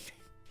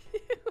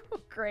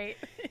 Great.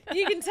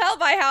 You can tell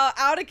by how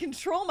out of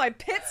control my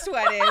pit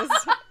sweat is.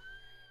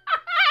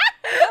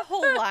 The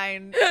whole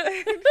line.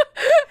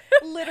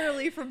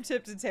 Literally from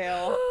tip to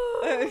tail.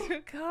 Oh,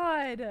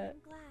 God.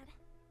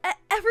 Glad.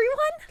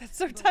 Everyone? That's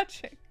so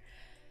touching.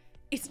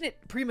 Isn't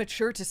it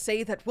premature to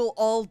say that we'll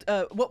all,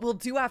 what we'll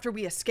do after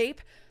we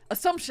escape?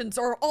 Assumptions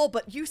are all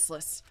but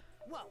useless.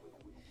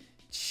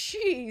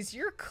 Jeez,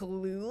 you're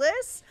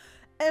clueless.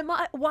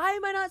 Why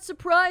am I not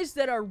surprised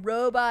that our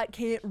robot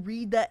can't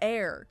read the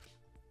air?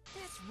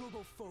 That's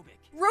robophobic.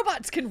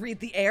 Robots can read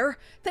the air.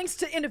 Thanks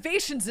to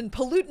innovations in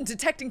pollutant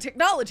detecting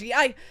technology,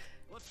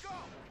 Let's go.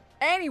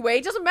 Anyway,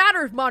 it doesn't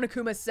matter if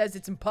Monokuma says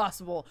it's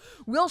impossible.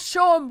 We'll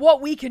show him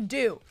what we can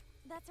do.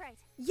 That's right.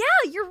 Yeah,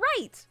 you're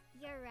right.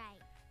 You're right.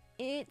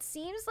 It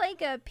seems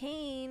like a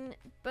pain,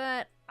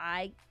 but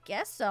I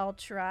guess I'll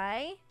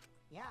try.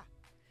 Yeah.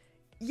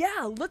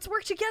 Yeah, let's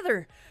work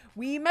together.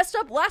 We messed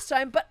up last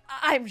time, but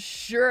I'm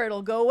sure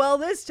it'll go well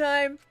this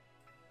time.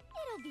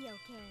 It'll be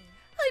okay.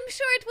 I'm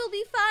sure it will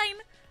be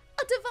fine.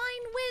 A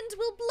divine wind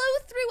will blow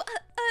through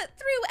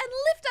and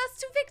lift us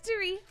to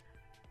victory.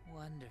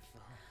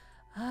 Wonderful.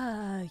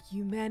 Ah,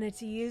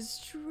 humanity is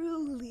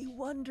truly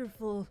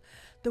wonderful.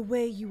 The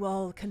way you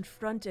all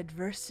confront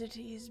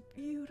adversity is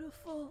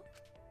beautiful.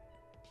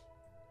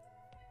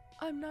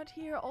 I'm not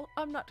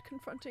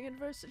confronting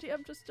adversity.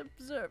 I'm just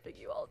observing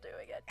you all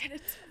doing it. And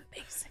it's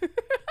amazing.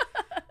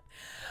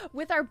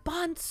 With our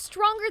bond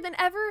stronger than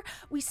ever,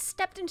 we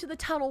stepped into the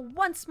tunnel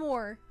once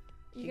more.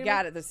 You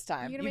got it this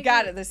time. You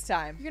got it this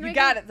time. You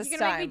got it this time. You're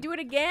gonna make me do it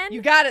again?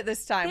 You got it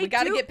this time. We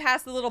gotta get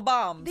past the little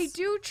bombs. They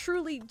do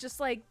truly just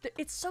like,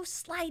 it's so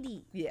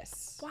slidey.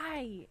 Yes.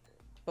 Why?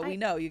 But we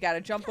know you gotta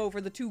jump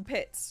over the 2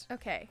 pits.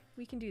 Okay,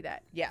 we can do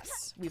that.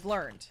 Yes, we've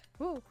learned.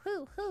 Woo,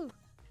 hoo, hoo.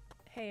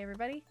 Hey,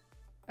 everybody.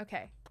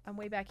 Okay, I'm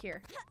way back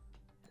here.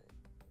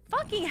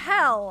 Fucking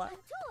hell!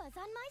 Antua's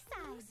on my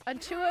side.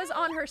 Antua's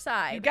on her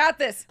side. You got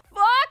this.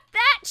 Fuck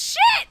that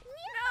shit!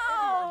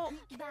 No!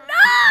 No!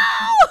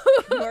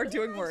 You are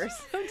doing worse.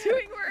 I'm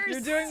doing worse.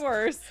 You're doing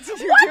worse. You're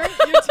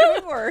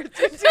doing worse.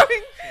 You're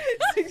doing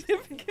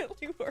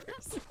significantly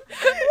worse.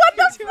 What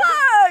the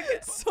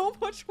fuck? So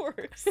much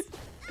worse.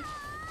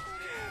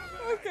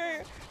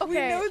 Okay. We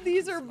know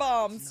these are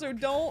bombs, so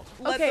don't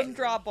let them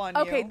drop on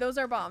you. Okay, those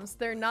are bombs.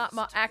 They're not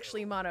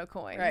actually mono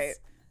coins. Right.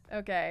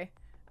 Okay.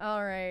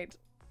 All right.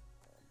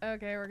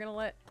 Okay, we're gonna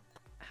let.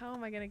 How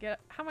am I gonna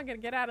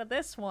get out of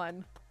this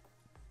one?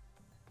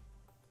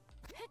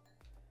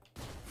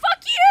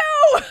 Fuck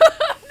you!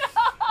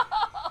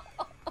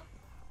 No!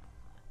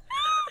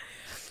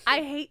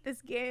 I hate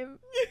this game.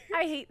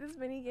 I hate this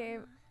mini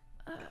game.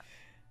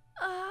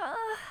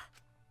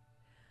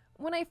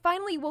 When I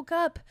finally woke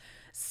up,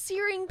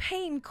 searing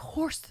pain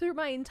coursed through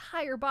my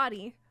entire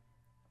body.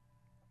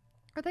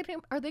 Are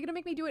they gonna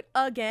make me do it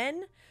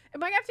again?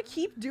 Am I gonna have to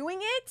keep doing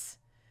it?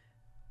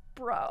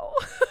 Bro.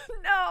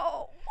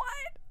 No.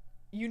 What?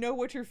 You know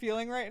what you're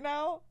feeling right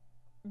now?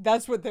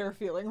 That's what they're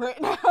feeling right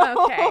now.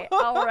 Okay.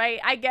 All right.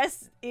 I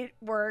guess it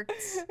worked.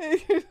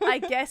 I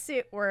guess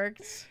it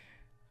worked.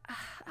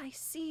 I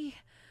see.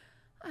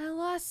 I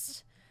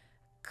lost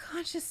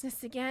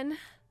consciousness again.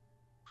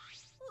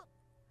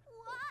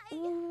 Why?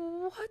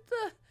 What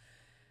the?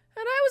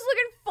 And I was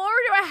looking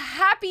forward to a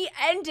happy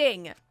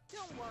ending.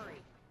 Don't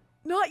worry.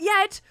 Not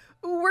yet.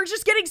 We're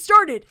just getting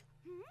started.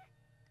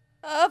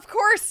 Of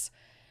course.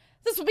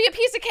 This will be a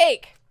piece of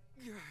cake.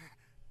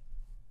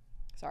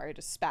 Sorry, I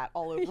just spat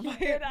all over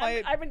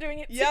my... I've been doing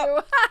it yep.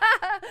 too.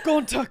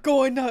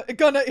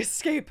 gonna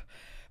escape.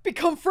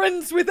 Become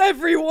friends with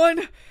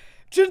everyone.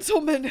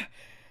 Gentlemen,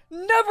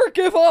 never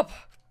give up.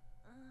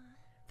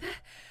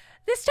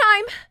 This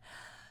time,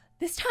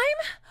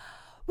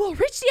 we'll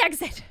reach the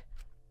exit.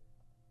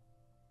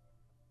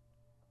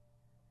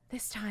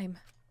 This time.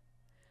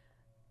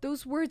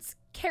 Those words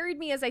carried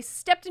me as I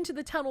stepped into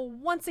the tunnel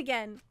once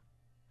again.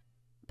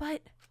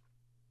 But...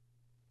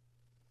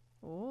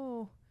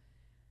 oh...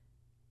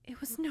 it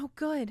was no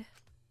good.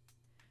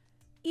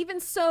 Even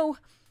so,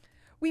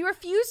 we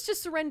refused to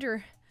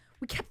surrender.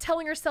 We kept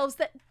telling ourselves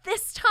that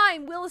this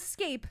time we'll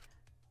escape.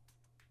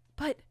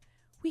 But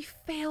we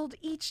failed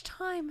each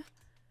time.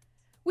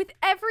 With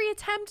every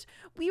attempt,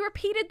 we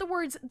repeated the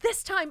words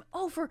 "this time"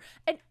 over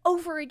and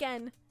over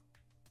again.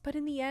 But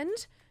in the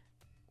end,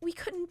 we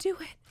couldn't do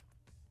it.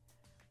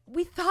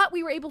 We thought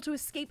we were able to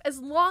escape as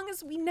long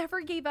as we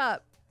never gave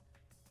up.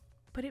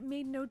 But it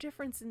made no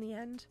difference in the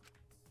end.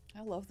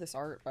 I love this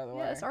art, by the way.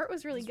 Yeah, this art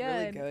was really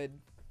good. Really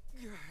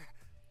good.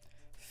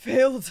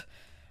 Failed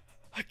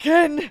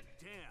again.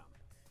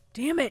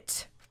 Damn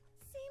it.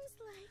 Seems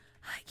like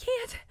I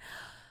can't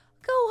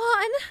go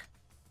on.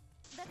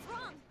 that's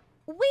wrong.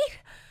 Wait,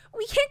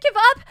 we can't give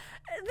up.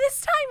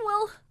 This time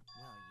we'll... Well,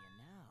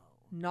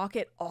 you know. Knock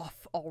it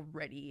off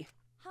already.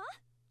 Huh?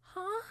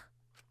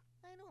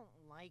 I don't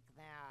like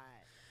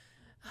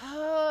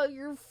that.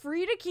 You're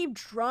free to keep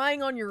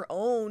trying on your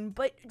own,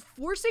 but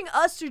forcing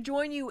us to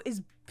join you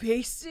is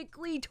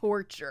basically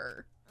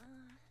torture.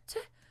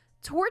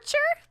 Torture?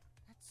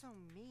 That's so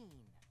mean.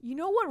 You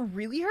know what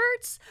really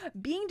hurts?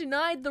 Being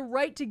denied the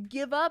right to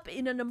give up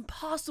in an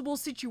impossible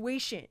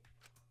situation.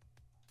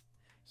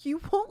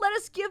 You won't let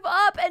us give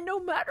up, and no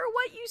matter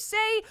what you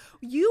say,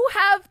 you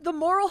have the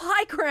moral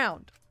high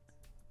ground.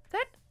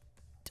 That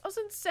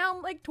doesn't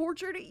sound like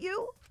torture to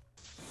you?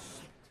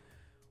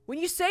 When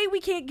you say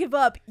we can't give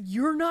up,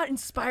 you're not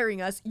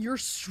inspiring us, you're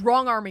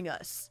strong-arming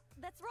us.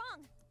 That's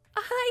wrong.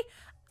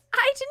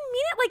 I didn't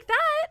mean it like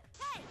that.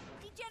 Hey,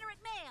 degenerate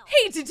male.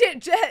 Hey,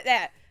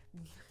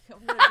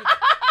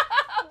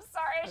 I'm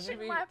sorry, I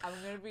shouldn't laugh. I'm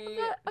gonna be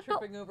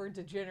tripping over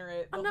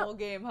degenerate the whole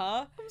game,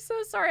 huh? I'm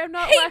so sorry, I'm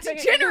not Hey, laughing.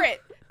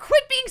 degenerate!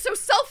 Quit being so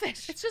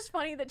selfish! It's just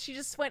funny that she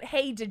just went,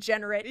 hey,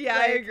 degenerate. Yeah,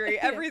 like, I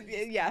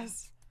agree.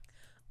 Yes.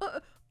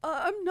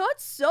 I'm not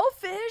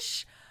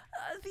selfish.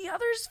 The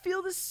others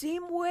feel the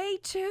same way,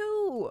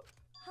 too.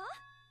 Huh?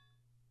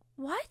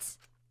 What?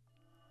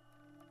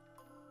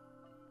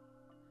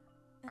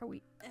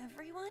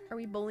 Everyone? Are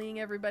we bullying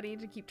everybody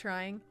to keep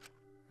trying?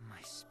 My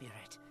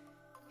spirit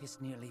is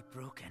nearly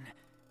broken.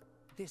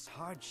 This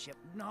hardship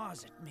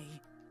gnaws at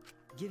me.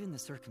 Given the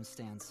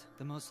circumstance,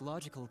 the most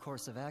logical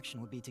course of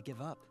action would be to give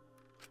up.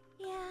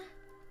 Yeah,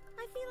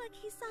 I feel like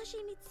Hisashi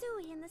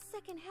Mitsui in the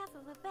second half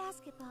of a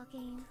basketball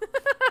game.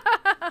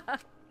 I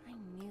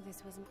knew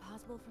this wasn't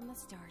possible from the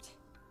start.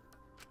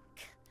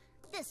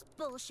 This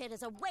bullshit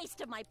is a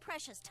waste of my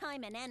precious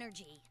time and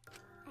energy.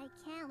 I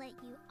can't let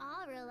you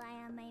all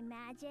rely on my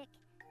magic.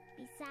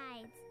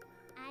 Besides,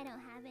 I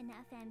don't have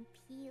enough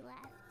MP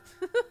left.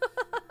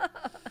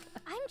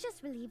 I'm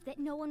just relieved that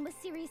no one was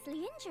seriously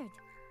injured.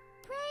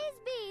 Praise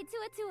be to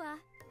Atua.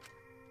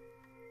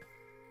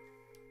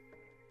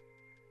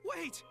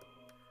 Wait!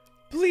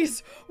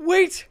 Please,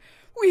 wait!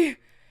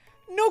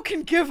 No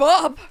can give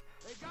up!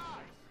 Hey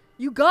guys!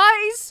 You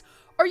guys,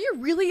 are you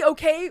really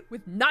okay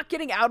with not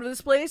getting out of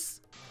this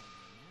place?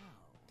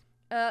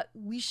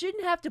 We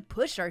shouldn't have to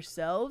push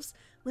ourselves.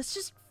 Let's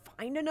just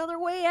find another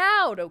way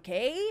out,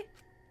 okay?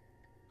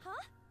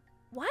 Huh?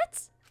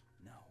 What?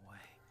 No way.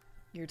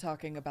 You're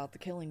talking about the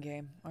killing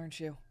game, aren't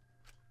you?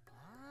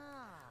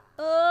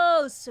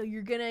 Oh, so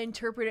you're gonna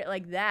interpret it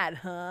like that,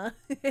 huh?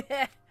 You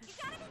gotta be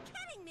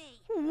kidding me!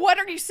 What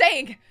are you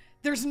saying?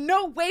 There's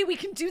no way we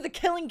can do the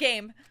killing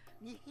game!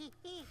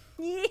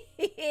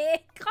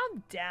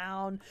 Calm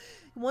down.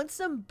 Want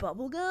some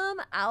bubble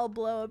gum? I'll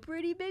blow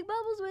pretty big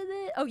bubbles with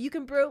it. Oh, you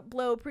can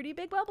blow pretty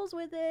big bubbles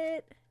with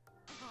it.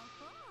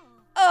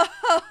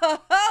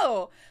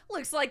 Oh,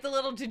 looks like the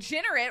little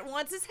degenerate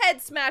wants his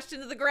head smashed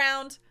into the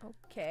ground.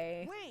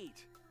 Okay.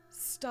 Wait!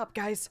 Stop,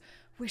 guys.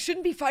 We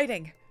shouldn't be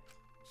fighting.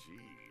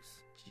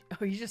 Jeez.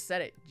 Oh, you just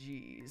said it.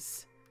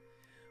 Jeez.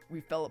 We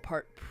fell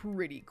apart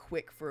pretty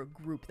quick for a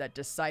group that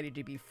decided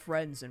to be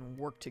friends and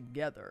work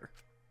together.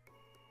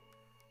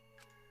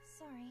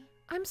 Sorry.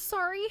 I'm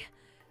sorry.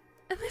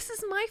 And this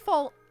is my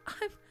fault.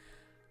 I'm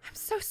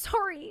so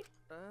sorry.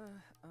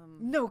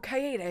 No,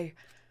 Kaede.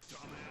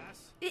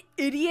 Dumbass.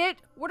 Idiot!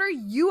 What are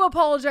you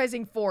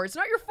apologizing for? It's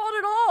not your fault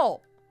at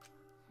all!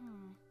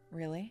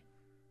 Really?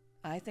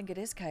 I think it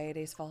is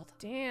Kaede's fault.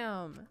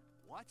 Damn.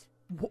 What?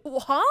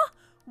 Huh?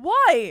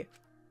 Why?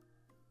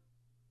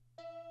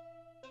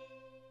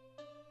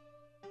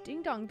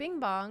 Ding dong bing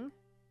bong.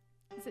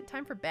 Is it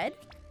time for bed?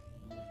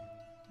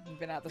 We've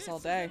been at this all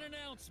day.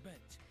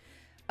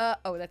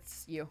 Oh,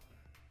 that's you.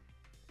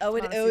 Oh,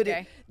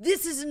 Monosuke.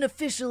 this is an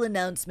official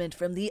announcement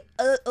from the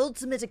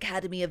Ultimate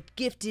Academy of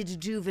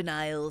Gifted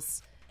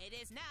Juveniles. It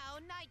is now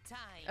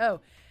nighttime. Oh,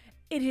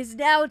 it is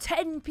now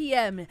 10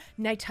 p.m.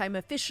 Nighttime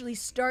officially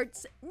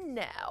starts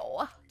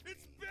now.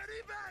 It's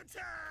Betty Bad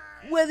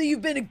time! Whether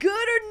you've been a good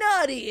or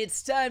naughty,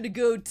 it's time to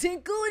go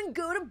tinkle and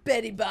go to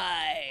Betty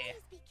Bye.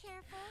 Please be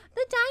careful.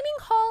 The dining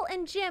hall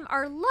and gym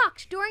are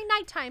locked during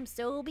nighttime,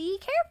 so be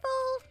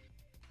careful.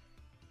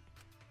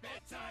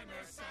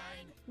 Bedtimer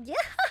sign! Yeah,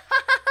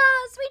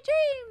 sweet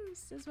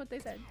dreams is what they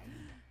said.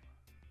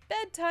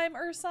 Bedtime,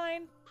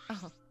 Ursine.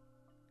 Oh.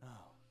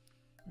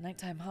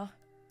 Nighttime, huh?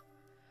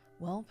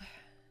 Well,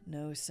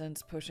 no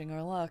sense pushing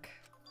our luck.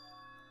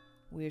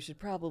 We should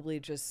probably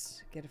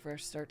just get a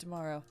fresh start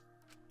tomorrow.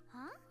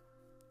 Huh?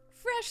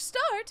 Fresh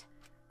start?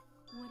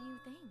 What do you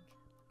think?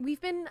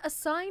 We've been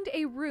assigned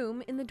a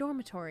room in the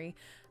dormitory.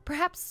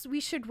 Perhaps we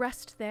should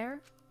rest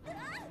there? We're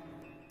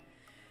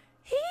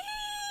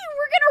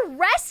gonna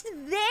rest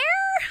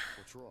there?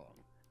 What's wrong?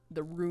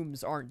 The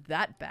rooms aren't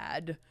that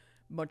bad.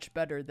 Much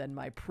better than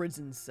my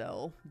prison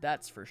cell,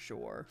 that's for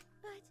sure.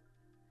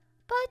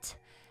 But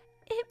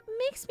it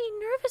makes me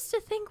nervous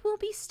to think we'll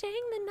be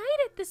staying the night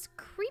at this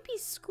creepy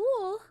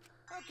school.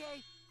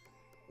 Okay.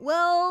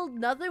 Well,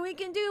 nothing we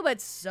can do but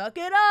suck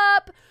it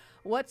up.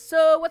 What's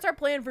our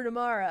plan for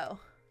tomorrow?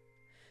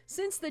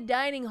 Since the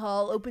dining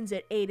hall opens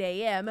at 8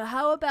 a.m.,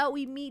 how about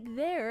we meet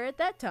there at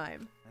that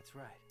time? That's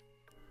right.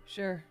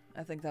 Sure,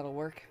 I think that'll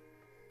work.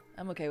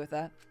 I'm okay with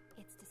that.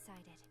 It's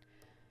decided.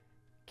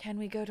 Can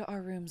we go to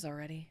our rooms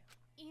already?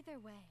 Either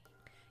way.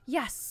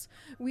 Yes,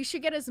 we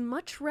should get as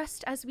much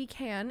rest as we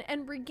can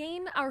and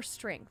regain our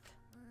strength.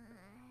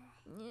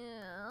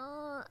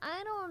 Yeah,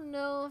 I don't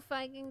know if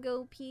I can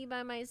go pee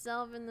by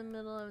myself in the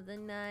middle of the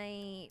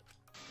night.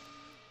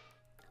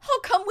 I'll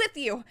come with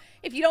you.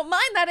 If you don't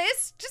mind, that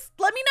is. Just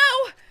let me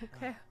know.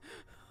 Okay.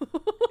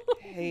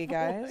 Hey,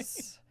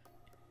 guys.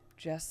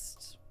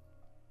 Just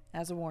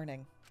as a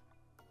warning.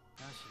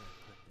 How should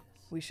I put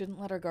this? We shouldn't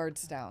let our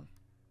guards down.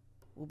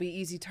 We'll be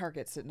easy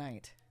targets at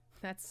night.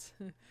 That's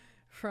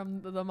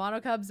from the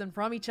Monocubs and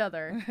from each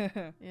other.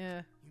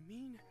 Yeah. You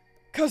mean?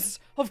 'Cause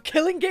of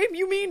killing game,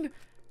 you mean?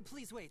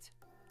 Please wait.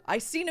 I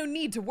see no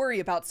need to worry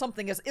about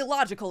something as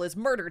illogical as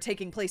murder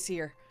taking place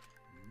here.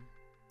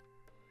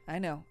 I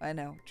know.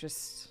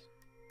 Just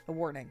a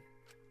warning.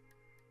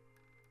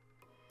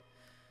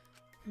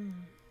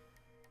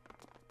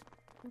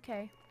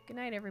 Okay. Good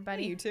night,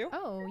 everybody. Hey, you two.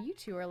 Oh, you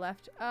two are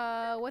left.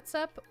 What's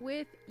up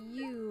with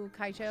you,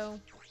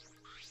 Kaicho?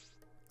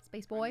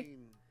 Space boy? I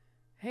mean,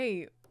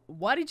 Hey,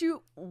 why did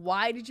you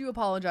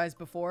apologize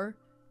before?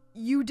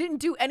 You didn't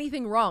do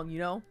anything wrong, you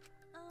know?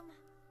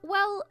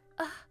 Well,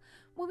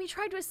 when we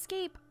tried to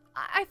escape,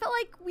 I felt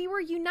like we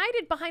were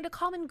united behind a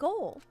common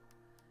goal.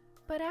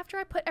 But after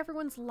I put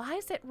everyone's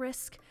lives at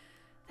risk,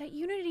 That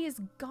unity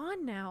is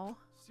gone now.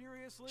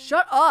 Seriously?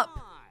 Shut up!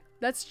 Come on.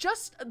 That's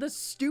just the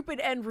stupid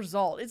end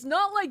result. It's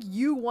not like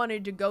you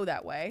wanted to go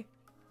that way.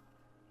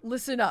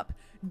 Listen up.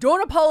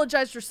 Don't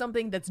apologize for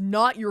something that's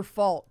not your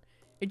fault.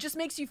 It just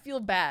makes you feel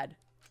bad.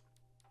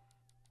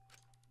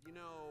 You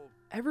know...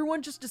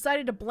 Everyone just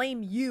decided to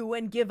blame you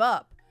and give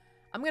up.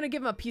 I'm gonna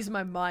give him a piece of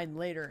my mind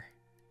later.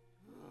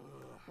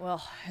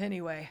 Well,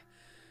 anyway.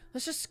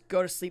 Let's just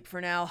go to sleep for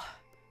now.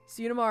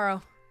 See you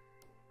tomorrow.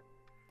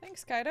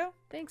 Thanks, Kaido.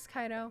 Thanks,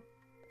 Kaido.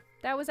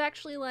 That was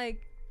actually,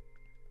 like,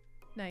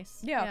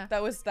 nice. Yeah,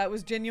 that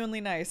was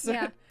genuinely nice.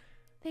 Yeah.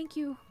 Thank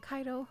you,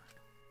 Kaido.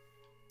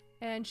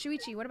 And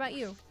Shuichi, what about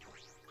you?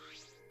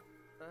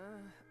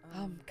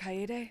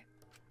 Kaede?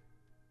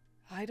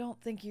 I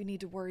don't think you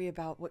need to worry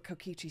about what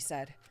Kokichi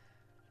said.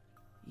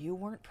 You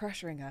weren't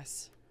pressuring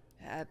us.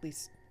 At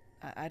least,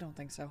 I don't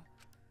think so.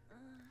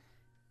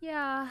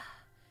 Yeah.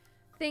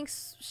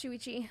 Thanks,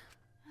 Shuichi.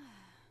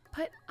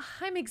 But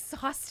I'm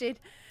exhausted.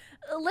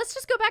 Let's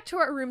just go back to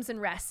our rooms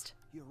and rest.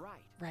 You're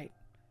right. Right.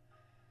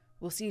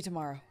 We'll see you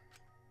tomorrow.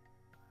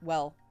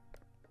 Well,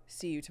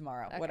 see you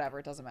tomorrow. Okay. Whatever,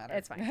 it doesn't matter.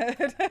 It's fine.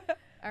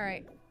 All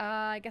right.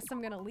 I guess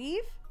I'm gonna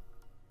leave.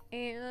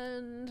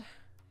 And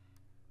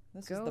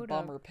this is the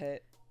bomber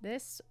pit.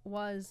 This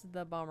was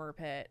the bomber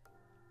pit.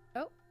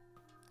 Oh.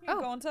 Hey,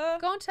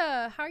 Gonta.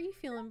 Gonta, how are you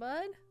feeling,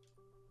 bud?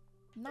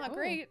 Not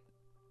great.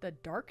 The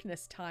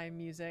darkness time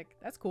music.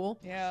 That's cool.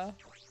 Yeah.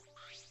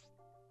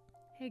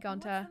 Hey,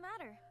 Gonta. What's the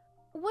matter?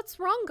 What's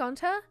wrong,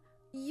 Gonta?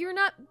 You're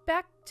not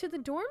back to the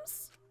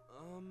dorms?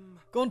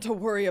 Gonta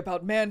worry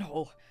about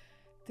manhole.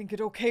 Think it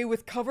okay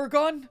with cover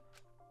gone?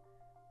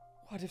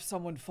 What if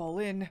someone fall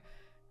in,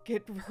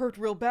 get hurt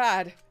real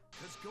bad?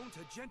 Cause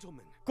Gonta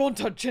gentleman.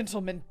 Gonta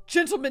gentleman.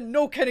 Gentleman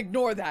no can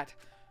ignore that.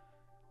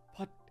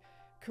 But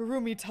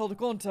Kurumi told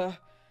Gonta,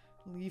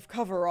 leave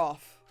cover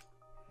off.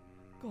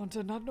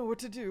 Gonta not know what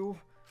to do.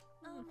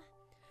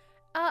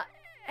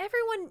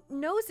 Everyone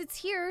knows it's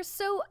here,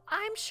 so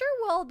I'm sure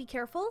we'll all be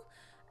careful.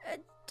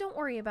 Don't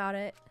worry about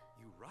it.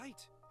 You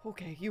right.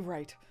 Okay, you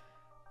right.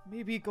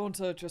 Maybe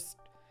Gonta just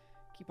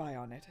keep eye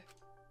on it.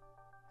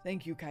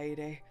 Thank you,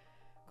 Kaede.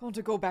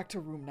 Gonta go back to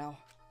room now.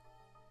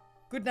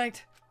 Good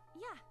night.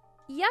 Yeah.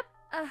 Yep.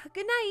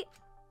 Good night.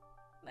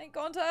 Night,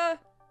 Gonta.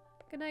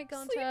 Good night,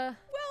 Gonta. Sleep well.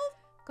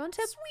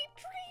 Gonta, sweet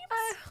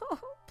dreams.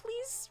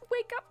 Please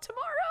wake up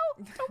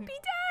tomorrow. Don't be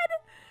dead.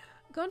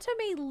 Gonta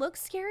may look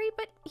scary,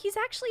 but he's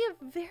actually a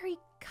very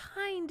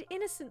kind,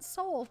 innocent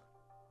soul.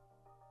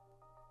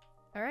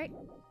 All right.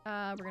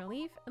 We're gonna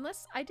leave.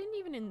 Unless I didn't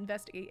even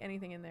investigate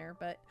anything in there,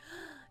 but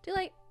too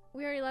late.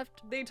 We already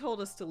left. They told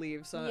us to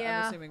leave, so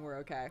yeah. I'm assuming we're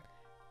okay.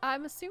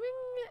 I'm assuming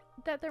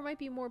that there might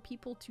be more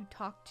people to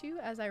talk to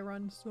as I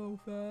run so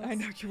fast. I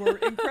know you are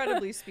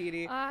incredibly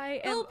speedy.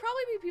 There'll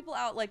probably be people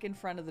out like in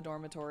front of the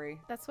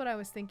dormitory. That's what I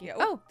was thinking. Yeah.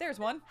 Oh, there's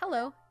one.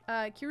 Hello,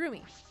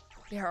 Kirumi.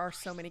 There are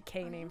so many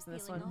K names in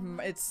this one.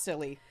 It's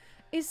silly.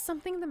 Is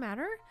something the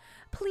matter?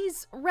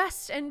 Please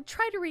rest and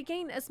try to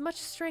regain as much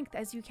strength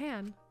as you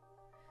can.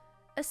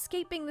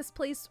 Escaping this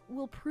place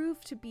will prove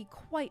to be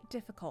quite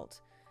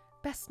difficult.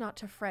 Best not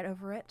to fret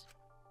over it.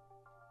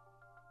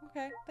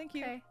 Okay, thank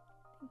you. Okay,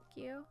 thank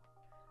you.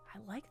 I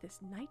like this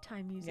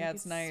nighttime music. Yeah,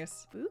 it's nice.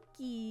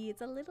 Spooky.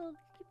 It's a little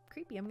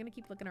creepy. I'm gonna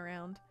keep looking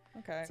around.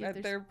 Okay,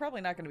 they're probably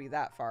not gonna be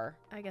that far.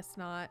 I guess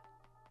not.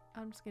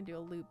 I'm just gonna do a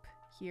loop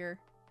here.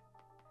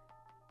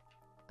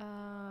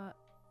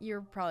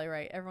 You're probably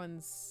right.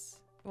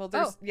 Everyone's... Well,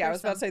 there's... yeah, I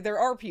was about to say there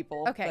are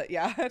people. Okay. But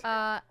yeah.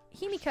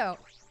 Himiko.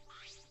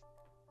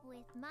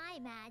 With my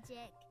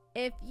magic.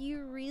 If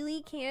you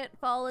really can't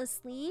fall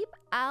asleep,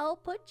 I'll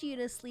put you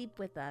to sleep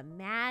with a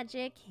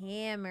magic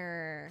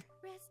hammer.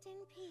 Rest in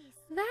peace.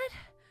 That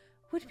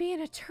would be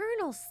an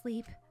eternal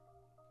sleep.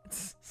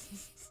 This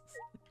is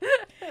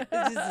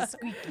a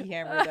squeaky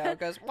hammer, though. It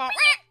goes...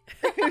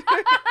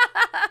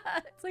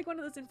 It's like one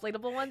of those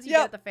inflatable ones you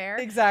get at the fair.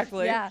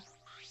 Exactly. Yeah.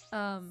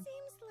 Seems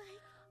like...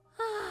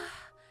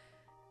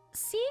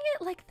 Seeing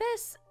it like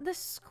this, the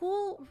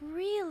school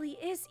really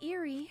is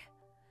eerie.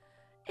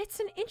 It's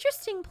an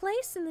interesting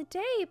place in the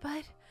day,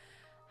 but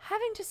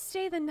having to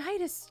stay the night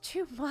is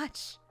too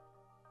much.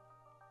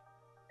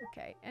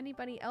 Okay,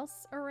 anybody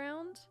else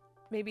around?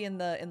 Maybe in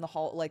the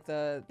hall, like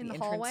the in the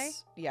entrance. hallway?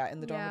 Yeah, in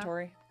the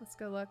dormitory. Let's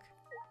go look.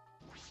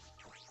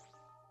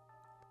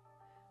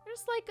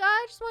 Just like,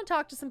 I just want to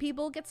talk to some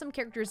people, get some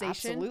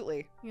characterization.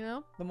 Absolutely. You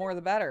know? The more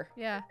the better.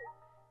 Yeah.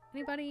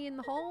 Anybody in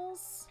the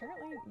halls?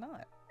 Apparently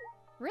not.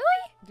 Really?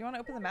 Do you want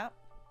to open the map?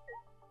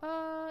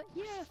 Yeah,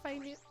 if I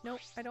knew. Nope,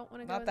 I don't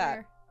want to go Not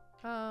that.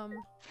 there.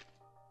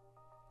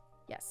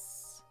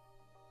 Yes.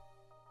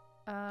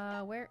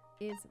 Where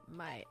is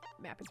my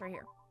map? It's right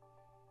here.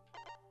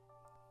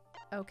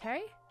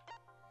 Okay.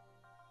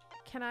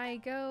 Can I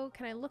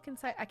look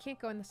inside? I can't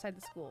go inside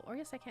the school. Or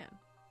yes, I can.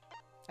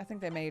 I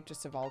think they may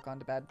just have all gone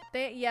to bed.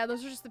 Yeah,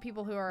 those are just the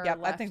people who are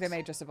Yep, left. I think they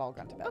may just have all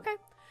gone to bed. Okay.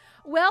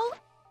 Well,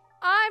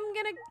 I'm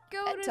gonna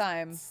go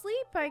Bedtime. to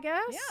sleep, I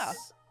guess. Yeah.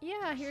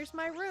 Yeah, here's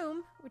my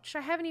room, which I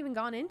haven't even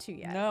gone into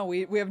yet. No,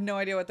 we have no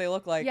idea what they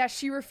look like. Yeah,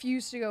 she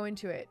refused to go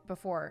into it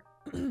before.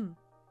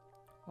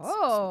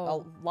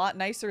 Oh. A lot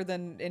nicer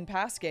than in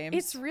past games.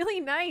 It's really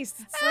nice.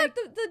 It's like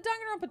the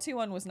Danganronpa 2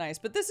 one was nice,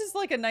 but this is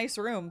like a nice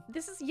room.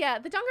 This is, yeah,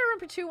 the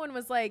Danganronpa 2 one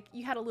was like,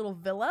 you had a little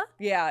villa.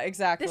 Yeah,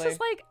 exactly. This is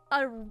like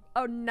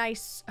a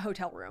nice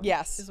hotel room.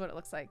 Yes. Is what it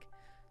looks like.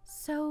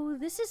 So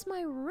this is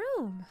my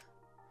room.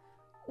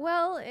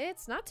 Well,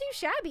 it's not too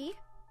shabby.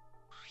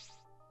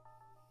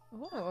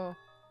 Oh.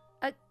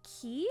 A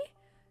key?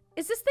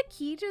 Is this the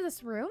key to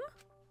this room?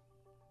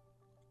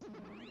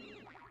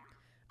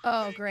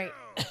 Oh, great.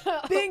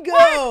 Bingo!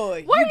 Why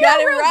You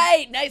got it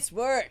right. Nice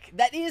work.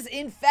 That is,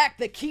 in fact,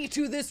 the key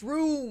to this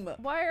room.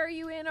 Why are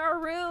you in our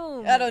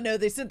room? I don't know.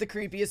 They sent the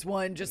creepiest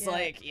one, just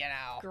like, you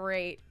know.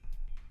 Great.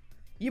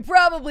 You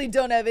probably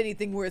don't have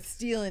anything worth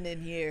stealing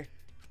in here.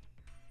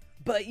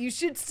 But you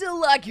should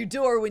still lock your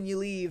door when you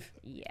leave.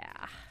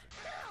 Yeah.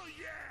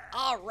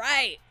 All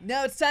right.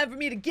 Now it's time for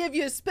me to give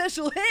you a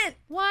special hint.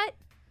 What?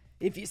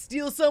 If you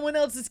steal someone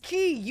else's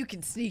key, you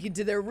can sneak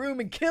into their room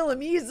and kill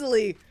them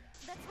easily.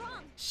 That's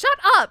wrong. Shut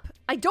up!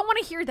 I don't want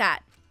to hear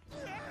that.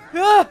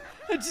 Ah,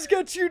 I just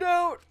got chewed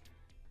out.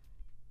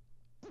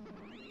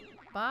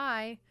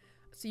 Bye.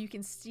 So you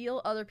can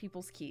steal other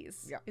people's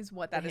keys. Yeah. Is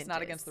what that the is hint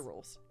not against the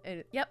rules.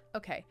 Yep.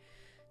 Okay.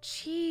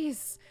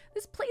 Jeez,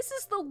 this place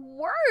is the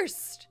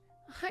worst.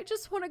 I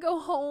just want to go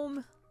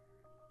home.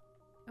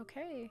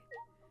 Okay.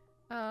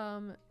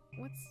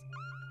 What's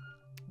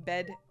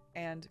Bed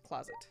and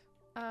closet.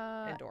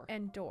 And door.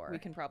 And door. We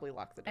can probably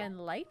lock the door. And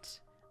light?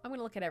 I'm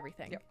gonna look at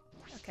everything. Yep.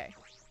 Okay.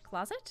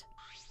 Closet?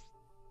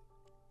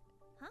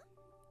 Huh?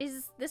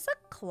 Is this a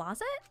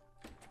closet?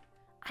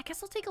 I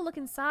guess I'll take a look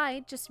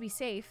inside just to be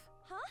safe.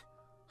 Huh?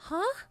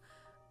 Huh?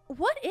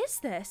 What is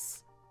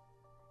this?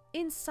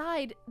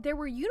 Inside, there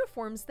were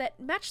uniforms that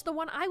matched the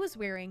one I was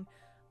wearing.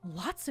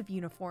 Lots of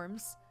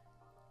uniforms.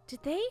 Did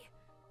they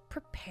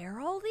prepare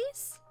all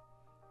these?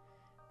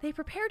 They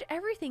prepared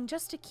everything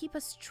just to keep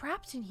us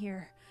trapped in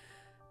here.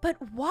 But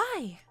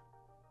why?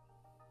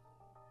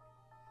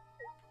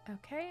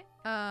 Okay,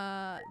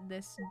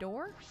 this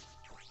door?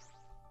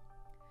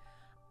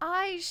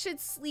 I should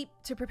sleep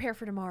to prepare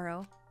for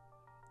tomorrow.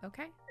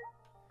 Okay.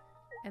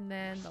 And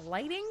then the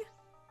lighting?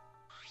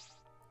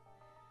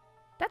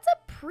 That's a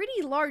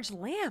pretty large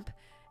lamp.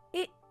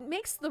 It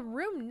makes the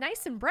room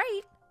nice and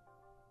bright.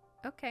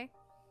 Okay.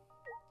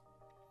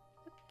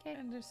 Okay.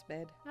 And just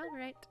bed. All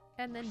right.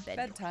 And then bed.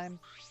 Bedtime.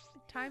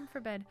 Time for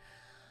bed.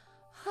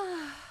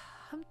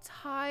 I'm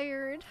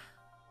tired.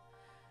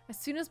 As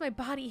soon as my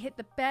body hit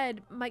the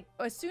bed, my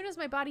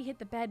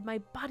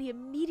body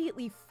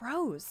immediately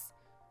froze.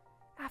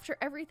 After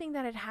everything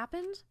that had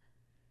happened,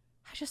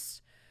 I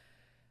just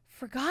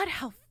forgot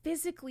how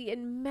physically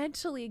and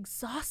mentally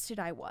exhausted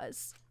I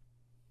was.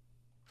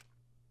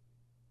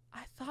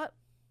 I thought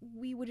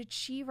we would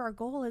achieve our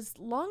goal as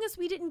long as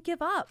we didn't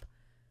give up.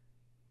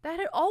 That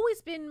had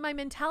always been my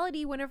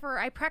mentality whenever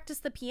I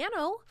practiced the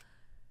piano.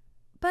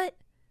 But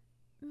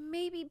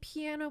maybe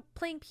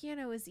playing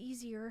piano is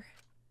easier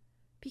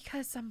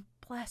because I'm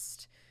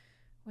blessed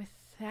with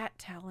that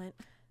talent.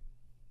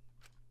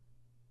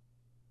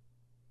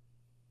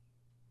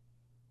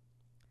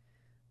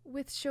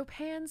 With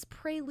Chopin's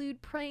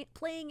Prelude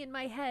playing in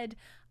my head,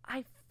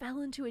 I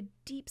fell into a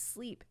deep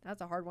sleep.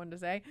 That's a hard one to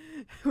say.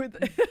 With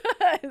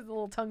his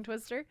little tongue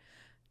twister.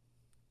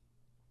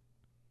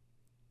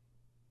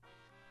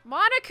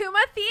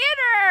 Monokuma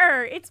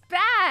Theater! It's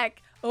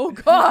back! Oh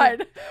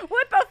god!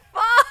 What the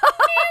fuck?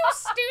 New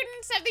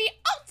students of the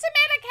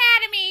Ultimate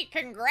Academy!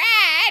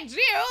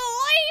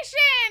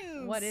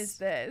 Congratulations! What is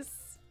this?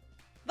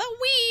 The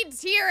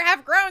weeds here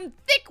have grown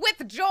thick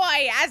with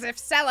joy as if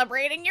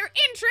celebrating your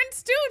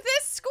entrance to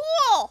this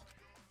school.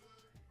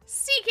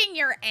 Seeing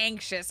your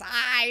anxious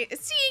eyes shine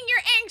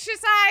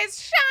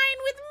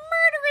with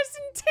murderous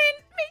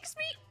intent makes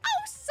me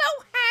oh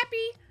so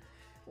happy.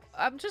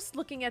 I'm just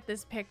looking at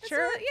this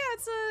picture.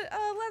 It's a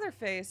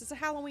Leatherface. It's a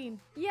Halloween.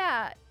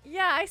 Yeah,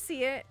 I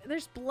see it.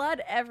 There's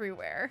blood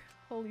everywhere.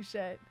 Holy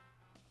shit.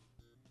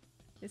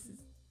 This is...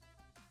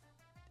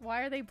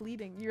 Why are they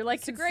bleeding? You're like,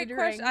 it's a great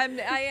question.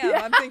 I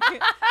am.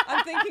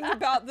 I'm thinking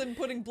about them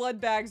putting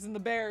blood bags in the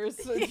bears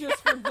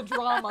just for the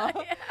drama.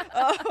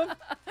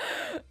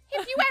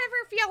 If you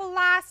ever feel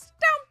lost,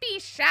 don't be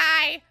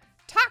shy.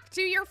 Talk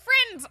to your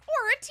friends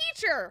or a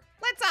teacher.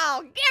 Let's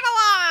all get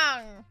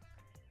along.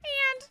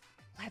 And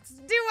let's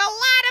do a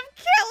lot of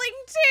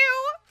killing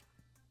too.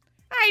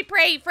 I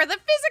pray for the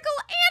physical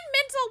and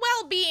mental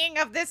well-being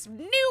of this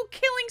new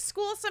killing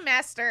school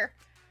semester.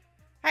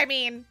 I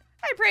mean,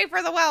 I pray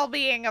for the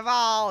well-being of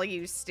all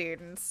you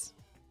students.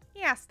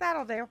 Yes,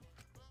 that'll do.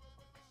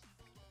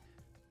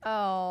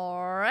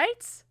 All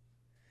right.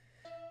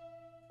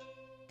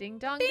 Ding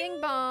dong, ding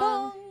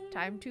bong.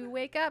 Time to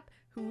wake up.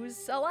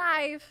 Who's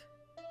alive?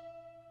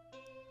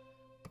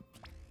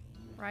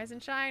 Rise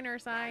and shine or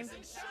sign.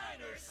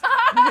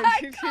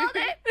 I called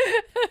it.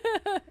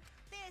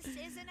 This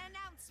is an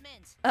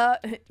announcement.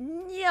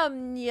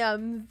 Yum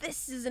yum.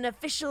 This is an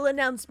official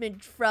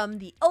announcement from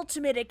the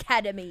Ultimate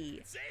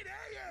Academy.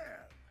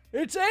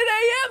 It's 8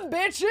 a.m.,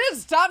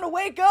 bitches! Time to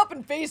wake up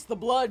and face the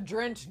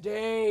blood-drenched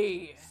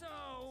day.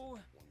 So,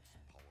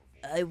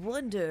 I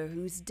wonder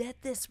who's dead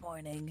this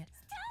morning.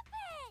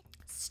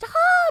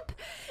 Stop!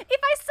 If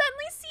I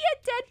suddenly see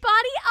a dead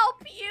body, I'll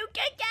puke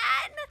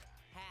again!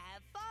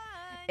 Have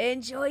fun!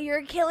 Enjoy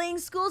your killing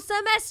school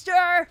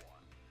semester!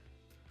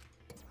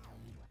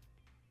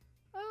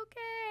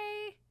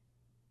 Okay.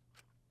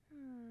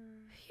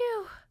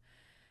 Phew.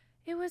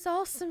 It was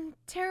all some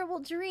terrible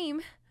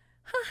dream.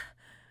 Huh.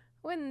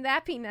 Wouldn't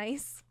that be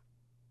nice?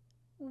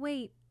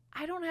 Wait,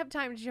 I don't have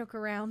time to joke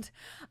around.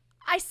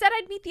 I said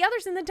I'd meet the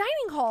others in the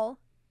dining hall.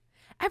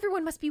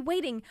 Everyone must be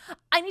waiting.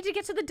 I need to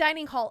get to the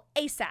dining hall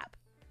ASAP.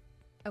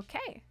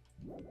 Okay.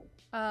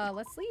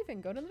 Let's leave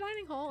and go to the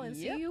dining hall and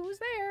see who's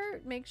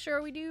there. Make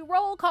sure we do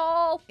roll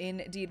call.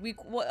 Indeed. We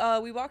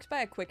walked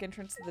by a quick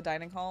entrance to the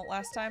dining hall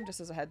last time, just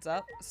as a heads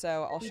up.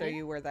 So I'll show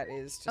you where that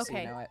is, just so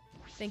you know it.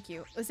 Thank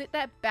you. Was it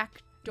that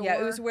back door? Yeah,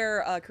 it was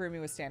where Kurumi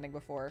was standing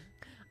before.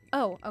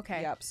 Oh,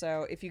 okay. Yep.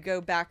 So if you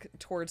go back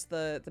towards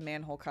the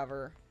manhole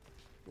cover,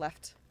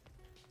 left.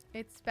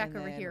 It's back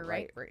over here,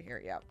 right? Right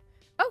here. Yep.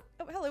 Oh,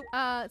 hello.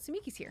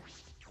 Sumiki's here.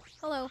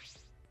 Hello.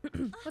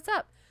 What's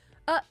up?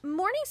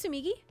 Morning,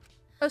 Sumigi.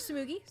 Oh,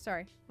 Sumugi.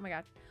 Sorry. Oh my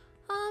god.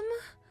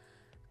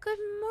 Good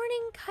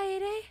morning,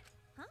 Kaede.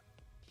 Huh?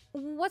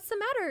 What's the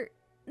matter?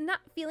 Not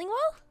feeling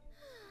well?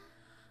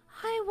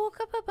 I woke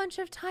up a bunch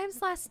of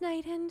times last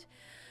night, and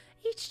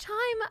each time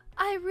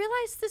I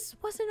realized this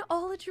wasn't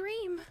all a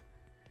dream.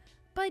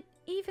 But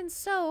even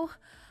so,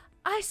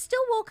 I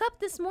still woke up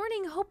this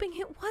morning hoping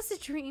it was a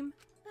dream.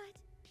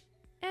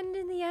 And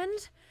in the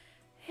end,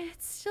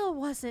 it still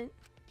wasn't.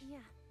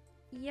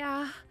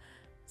 Yeah,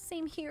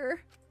 same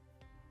here.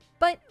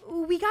 But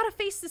we gotta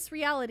face this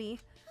reality.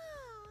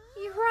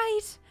 You're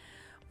right.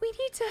 We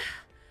need to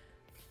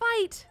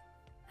fight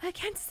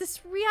against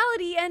this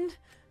reality and...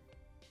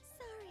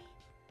 Sorry.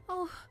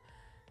 Oh,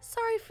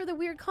 sorry for the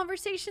weird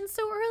conversation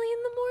so early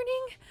in the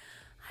morning.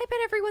 I bet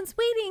everyone's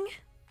waiting.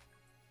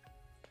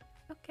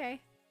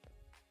 Okay.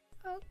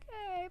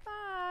 Okay,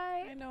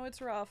 bye. I know,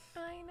 it's rough.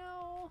 I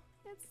know.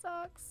 It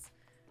sucks.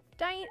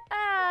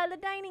 The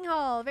dining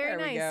hall. Very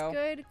nice. Go.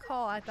 Good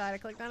call. I thought I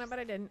clicked on it, but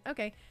I didn't.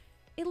 Okay.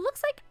 It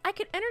looks like I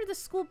could enter the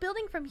school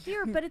building from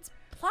here, but it's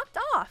blocked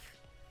off.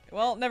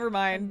 Well, never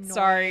mind.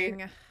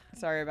 Annoying.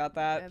 Sorry about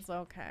that. It's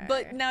okay.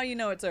 But now you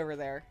know it's over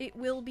there. It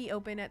will be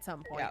open at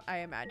some point, I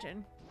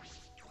imagine.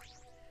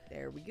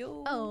 There we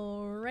go.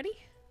 Alrighty.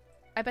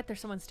 I bet there's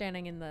someone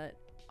standing in the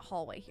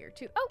hallway here,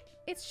 too. Oh,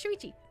 it's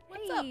Shuichi.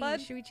 What's up, bud?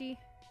 Shuichi.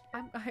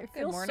 I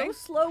feel so morning.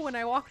 slow when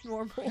I walk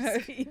normal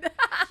speed.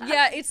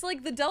 Yeah, it's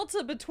like the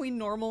delta between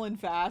normal and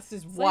fast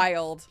is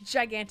wild. Like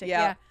gigantic,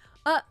 yeah.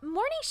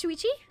 Morning,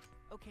 Shuichi.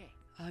 Okay.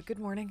 Good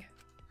morning.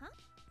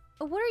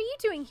 What are you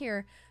doing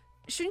here?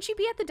 Shouldn't you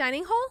be at the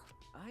dining hall?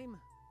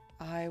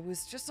 I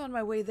was just on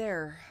my way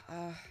there.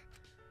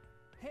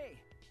 Hey.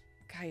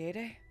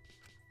 Kaede?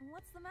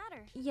 What's the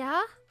matter?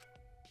 Yeah?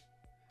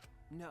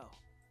 No.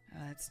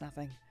 It's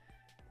nothing.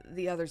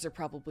 The others are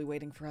probably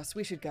waiting for us.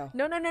 We should go.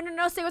 No.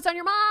 Say what's on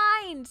your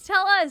mind.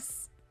 Tell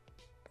us.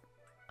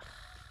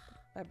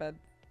 I bet.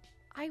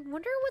 I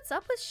wonder what's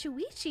up with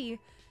Shuichi.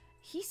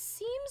 He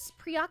seems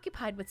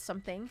preoccupied with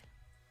something.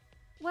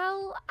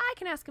 Well, I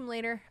can ask him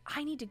later.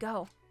 I need to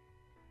go.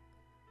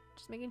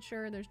 Just making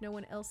sure there's no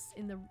one else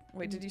in the...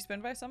 Wait, did you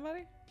spin by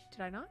somebody?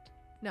 Did I not?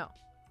 No.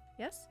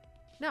 Yes?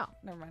 No.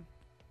 Never mind.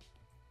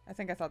 I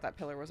think I thought that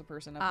pillar was a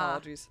person.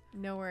 Apologies.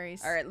 No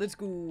worries. All right, let's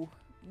go.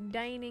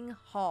 Dining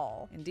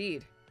hall.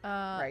 Indeed.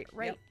 Right.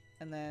 Yep.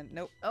 And then,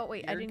 nope. Oh,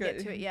 wait, I didn't get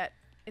to it yet.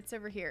 It's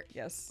over here.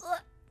 Yes.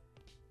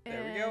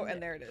 There we go,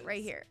 and there it is.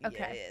 Right here.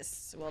 Okay.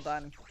 Yes, well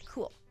done.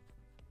 Cool.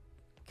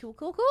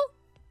 Cool.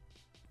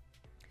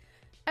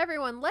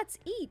 Everyone, let's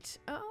eat.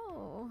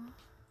 Oh.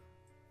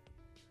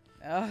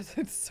 Oh,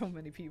 that's so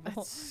many people.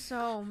 That's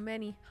so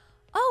many.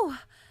 Oh,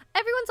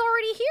 everyone's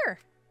already here.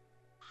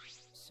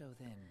 So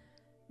then...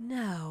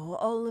 Now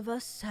all of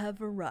us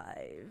have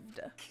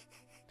arrived.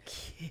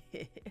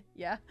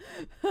 Yeah.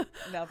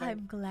 Nothing.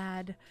 I'm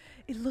glad.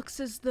 It looks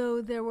as though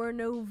there were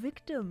no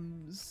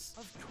victims.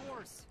 Of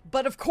course.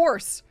 But of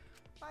course.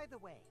 By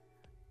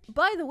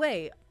the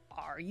way,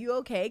 Are you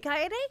okay,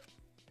 Kaede?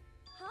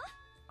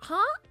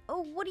 Huh?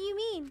 Oh, what do you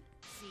mean?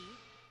 see?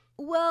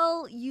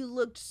 Well, you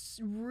looked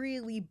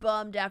really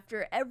bummed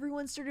after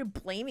everyone started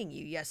blaming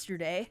you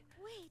yesterday.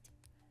 Wait.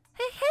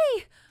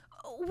 Hey,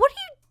 what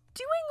are you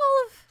doing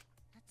all of...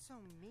 That's so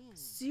mean.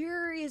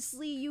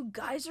 Seriously, you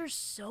guys are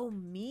so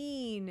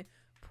mean.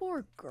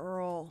 Poor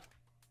girl.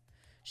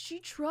 She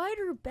tried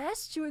her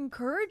best to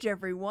encourage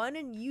everyone,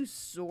 and you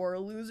sore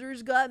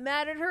losers got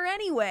mad at her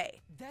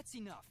anyway. That's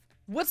enough.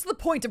 What's the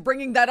point of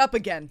bringing that up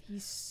again?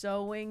 He's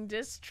sowing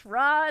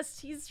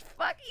distrust. He's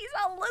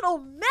a little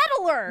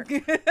meddler.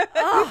 He's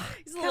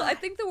a little, I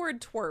think the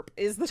word twerp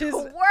is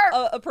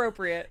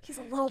appropriate. He's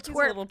a little twerp. He's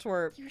a little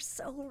twerp. You're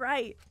so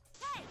right.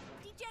 Hey,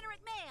 degenerate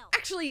male!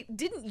 Actually,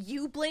 didn't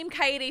you blame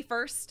Kaede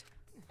first?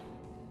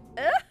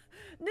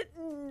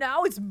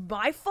 Now it's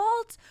my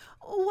fault?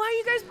 Why are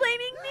you guys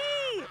blaming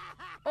me?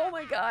 Oh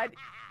my god.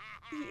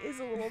 He is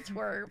a little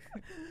twerp.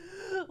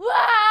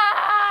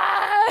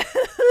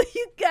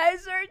 You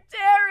guys are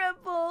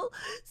terrible.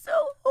 So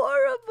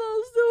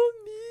horrible, so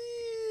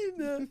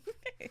mean.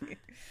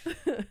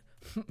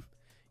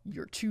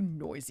 You're too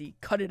noisy.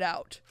 Cut it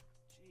out.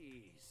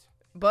 Jeez.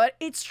 But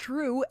it's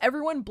true.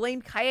 Everyone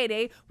blamed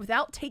Kaede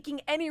without taking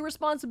any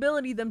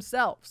responsibility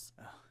themselves.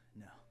 Oh,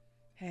 no.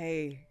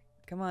 Hey,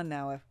 come on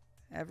now.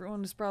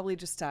 Everyone is probably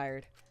just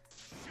tired.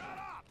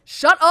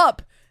 Shut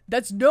up!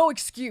 That's no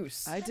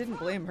excuse. I didn't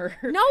blame her.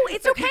 No,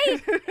 it's okay.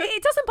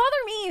 It doesn't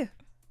bother me.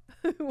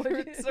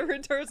 So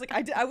Rintar's like,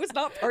 I was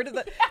not part of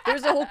that.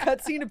 There's a whole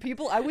cutscene of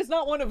people. I was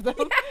not one of them.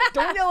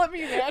 Don't yell at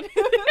me, man.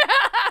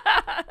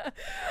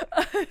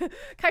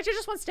 Kaija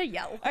just wants to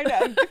yell. I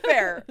know.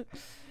 Fair.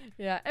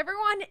 Yeah,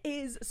 everyone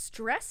is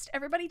stressed.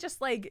 Everybody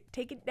just like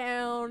take it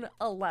down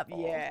a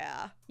level.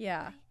 Yeah.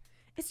 Yeah.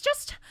 It's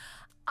just,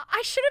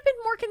 I should have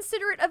been more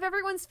considerate of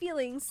everyone's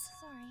feelings.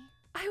 Sorry.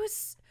 I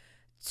was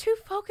too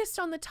focused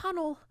on the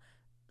tunnel,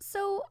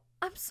 so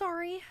I'm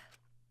sorry.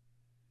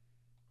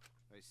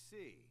 I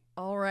see.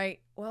 All right.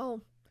 Well,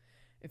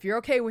 if you're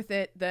okay with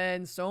it,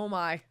 then so am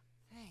I.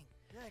 Thank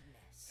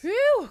goodness.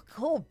 Phew,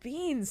 cool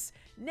beans.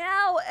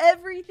 Now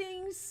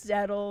everything's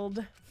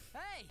settled.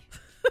 Hey,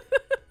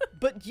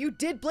 But you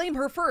did blame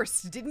her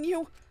first, didn't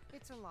you?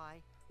 it's a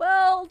lie.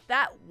 Well,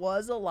 that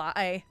was a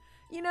lie.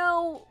 You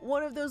know,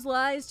 one of those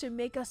lies to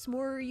make us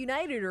more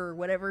united or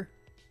whatever.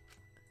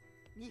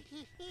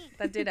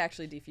 That did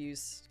actually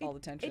defuse all the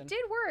tension. It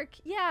did work.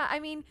 Yeah, I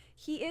mean,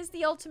 he is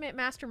the ultimate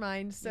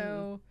mastermind,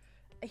 so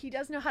he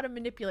does know how to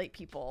manipulate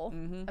people,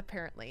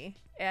 apparently.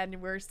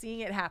 And we're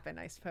seeing it happen,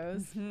 I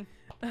suppose.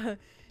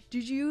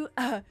 Did you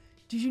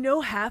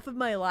know half of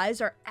my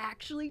lies are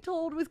actually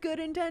told with good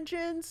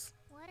intentions?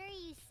 What are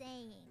you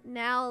saying?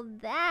 Now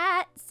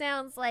that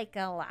sounds like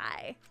a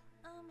lie.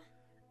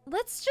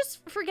 Let's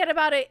just forget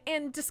about it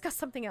and discuss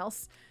something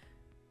else.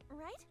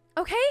 Right?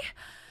 Okay?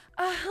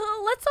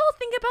 Let's all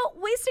think about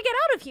ways to get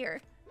out of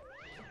here.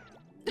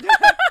 I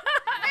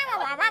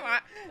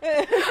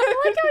like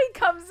how he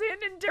comes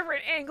in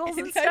different angles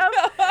and stuff.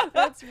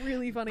 That's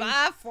really funny.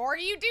 Before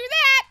you do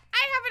that,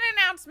 I have an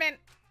announcement.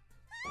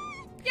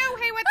 Yo,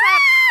 hey, what's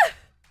up?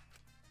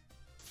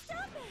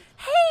 Stop it!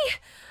 Hey,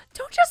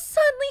 don't just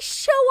suddenly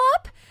show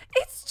up.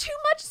 It's too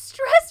much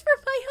stress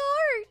for my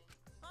heart.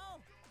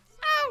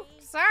 Oh,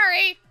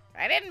 sorry.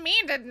 I didn't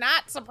mean to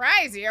not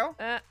surprise you.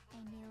 I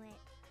knew it.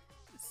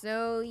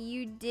 So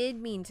you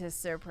did mean to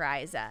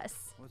surprise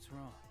us. What's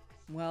wrong?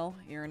 Well,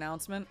 your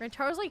announcement.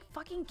 Rentaro's like,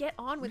 fucking get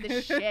on with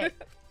this shit.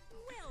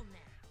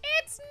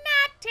 It's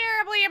not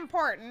terribly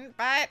important,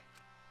 but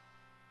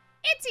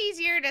it's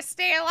easier to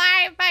stay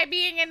alive by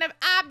being It's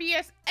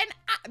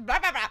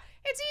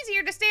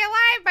easier to stay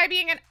alive by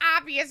being an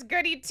obvious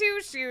goody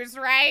two-shoes,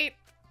 right?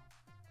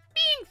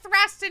 Being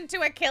thrust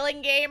into a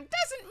killing game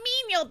doesn't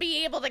mean you'll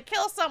be able to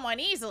kill someone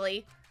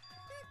easily.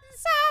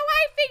 So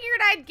I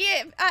figured I'd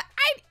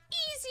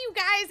ease you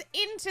guys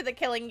into the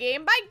killing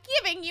game by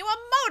giving you a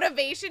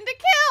motivation to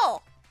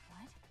kill.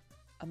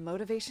 A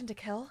motivation to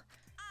kill?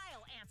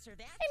 I'll answer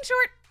that. In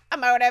short, a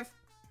motive.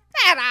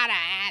 That ought to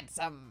add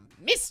some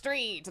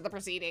mystery to the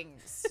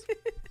proceedings.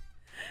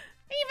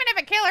 Even if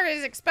a killer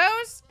is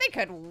exposed, they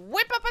could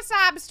whip up a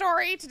sob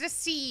story to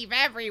deceive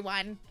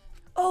everyone.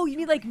 Oh, you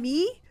mean like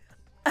me?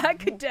 I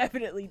could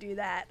definitely do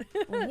that.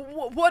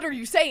 What are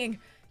you saying?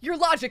 Your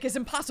logic is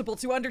impossible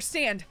to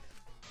understand.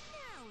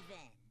 Now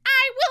then.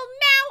 I will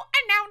now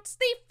announce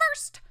the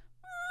first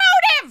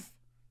motive.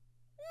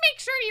 Make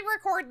sure you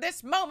record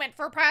this moment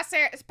for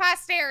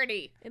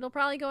posterity. It'll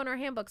probably go in our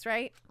handbooks,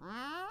 right?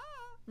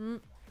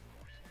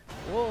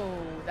 Whoa,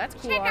 that's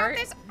cool Check art. out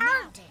this Now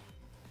art. then.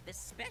 The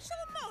special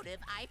motive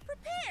I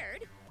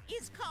prepared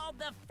is called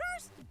the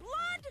First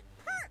Blood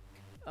Perk.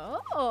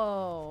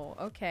 Oh,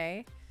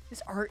 okay.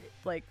 This art,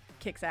 like,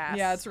 kicks ass.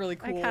 Yeah, it's really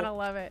cool. I kind of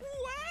love it.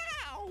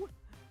 Wow!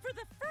 For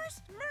the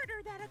first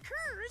murder that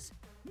occurs,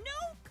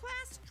 no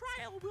class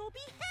trial will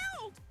be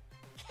held.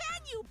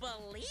 Can you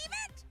believe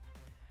it?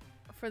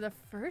 For the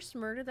first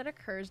murder that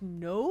occurs,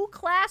 no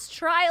class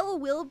trial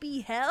will be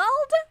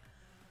held?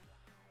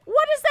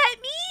 What does that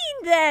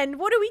mean, then?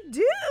 What do we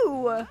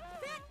do? That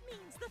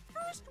means the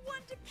first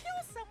one to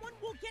kill someone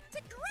will get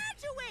to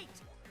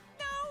graduate.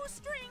 No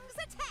strings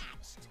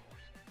attached.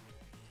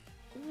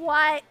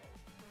 What?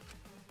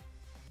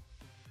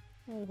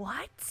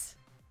 What?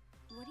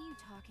 What are you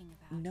talking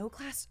about? No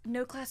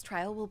class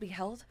trial will be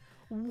held.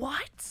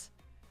 What?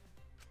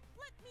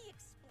 Let me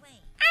explain.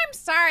 I'm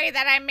sorry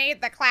that I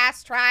made the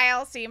class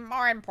trial seem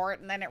more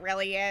important than it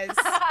really is.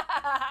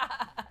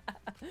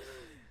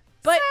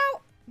 But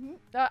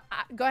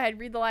go ahead,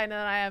 read the line, and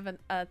then I have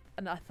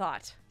a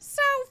thought.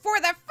 So for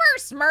the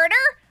first murder,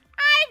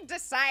 I've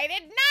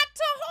decided not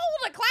to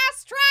hold a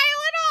class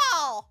trial at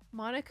all.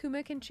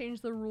 Monokuma can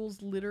change the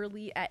rules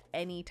literally at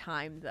any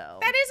time, though.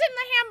 That is in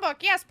the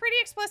handbook, yes, pretty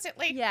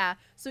explicitly. Yeah,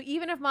 so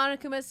even if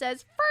Monokuma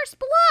says, first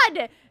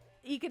blood,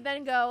 you could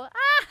then go,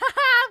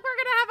 we're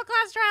gonna have a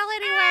class trial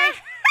anyway.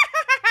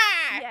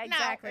 Yeah,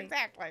 exactly. No,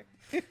 exactly.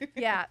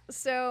 Yeah,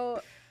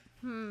 so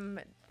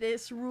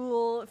This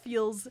rule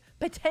feels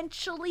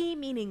potentially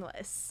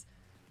meaningless.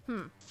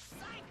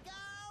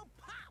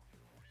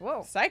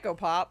 Whoa.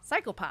 Psychopop.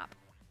 Psychopop.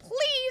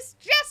 Please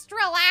just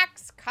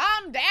relax,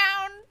 calm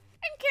down,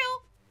 and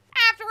kill.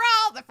 After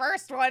all, the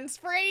first one's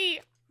free.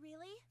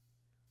 Really?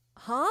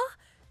 Huh?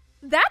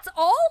 That's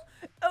all?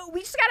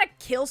 We just gotta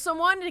kill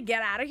someone to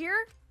get out of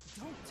here?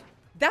 Don't.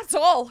 That's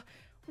all.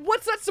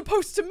 What's that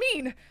supposed to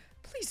mean?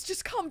 Please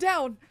just calm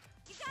down.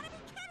 You gotta be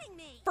kidding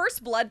me.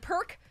 First blood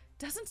perk?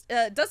 Don't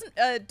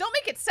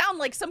make it sound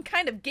like some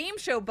kind of game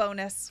show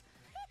bonus.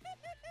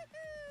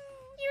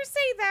 You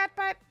say that,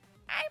 but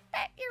I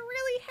bet you're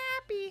really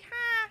happy,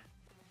 huh?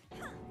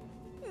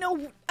 No,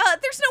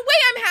 there's no way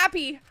I'm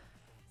happy.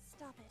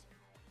 Stop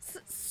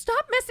it.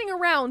 Stop messing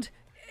around.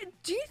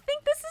 Do you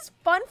think this is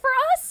fun for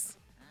us?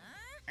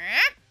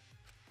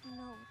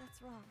 No,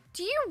 that's wrong.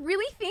 Do you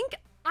really think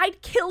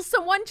I'd kill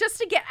someone just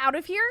to get out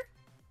of here?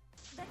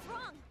 That's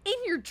wrong. In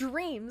your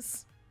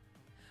dreams.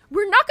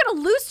 We're not gonna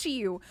lose to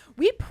you.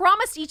 We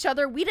promised each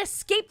other we'd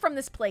escape from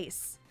this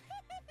place.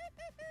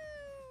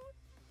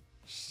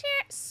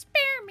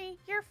 Spare me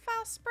your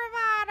false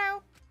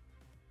bravado.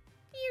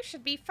 You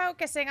should be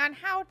focusing on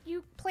how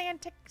you plan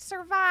to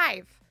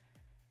survive.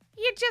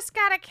 You just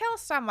gotta kill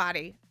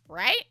somebody,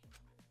 right?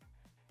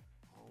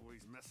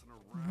 Always messing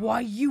around.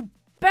 Why, you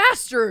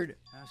bastard!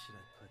 How should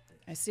I put this?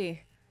 I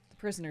see. The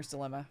prisoner's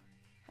dilemma.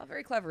 How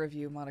very clever of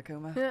you,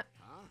 Monokuma.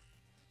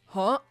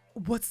 Huh?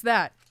 What's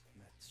that?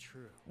 That's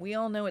true. We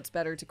all know it's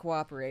better to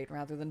cooperate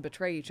rather than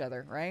betray each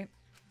other, right?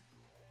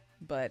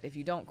 But if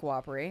you don't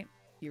cooperate,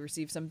 you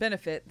receive some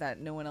benefit that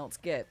no one else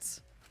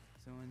gets.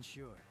 So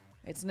unsure.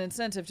 It's an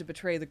incentive to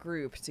betray the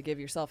group to give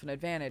yourself an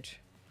advantage.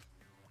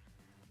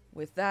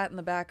 With that in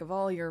the back of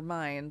all your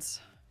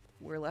minds,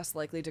 we're less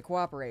likely to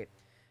cooperate.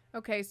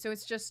 Okay, so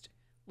it's just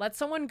let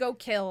someone go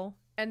kill,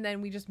 and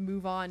then we just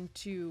move on.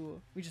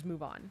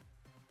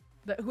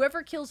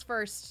 Whoever kills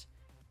first,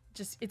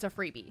 it's a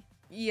freebie.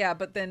 Yeah,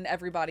 but then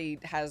everybody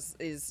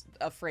is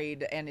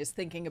afraid and is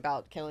thinking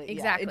about killing.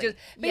 Exactly. Yeah,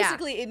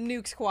 basically, it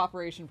nukes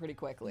cooperation pretty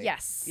quickly.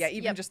 Yes. Yeah,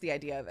 even just the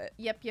idea of it.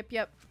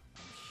 Yep.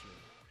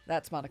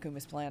 That's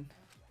Monokuma's plan.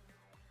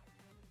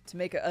 To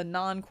make a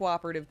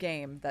non-cooperative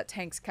game that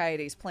tanks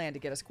Kaede's plan to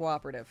get us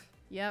cooperative.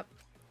 Yep.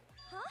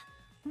 Huh?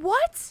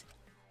 What?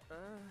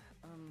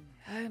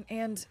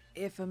 And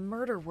if a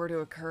murder were to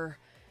occur,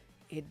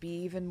 it'd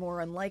be even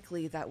more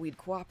unlikely that we'd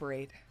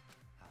cooperate.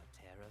 How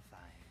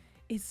terrifying.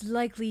 It's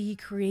likely he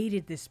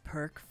created this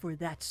perk for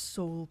that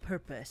sole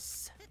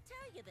purpose. To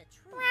tell you the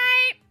truth.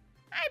 Right?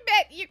 I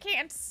bet you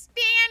can't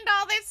stand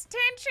all this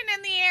tension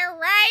in the air,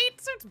 right?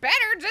 So it's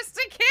better just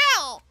to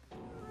kill.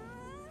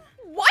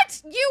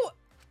 What? You...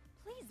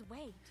 Please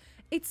wait.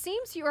 It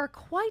seems you are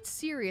quite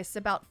serious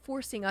about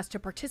forcing us to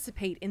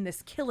participate in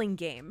this killing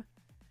game.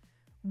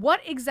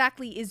 What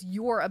exactly is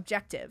your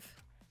objective?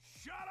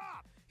 Shut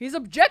up! His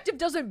objective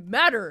doesn't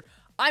matter.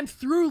 I'm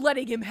through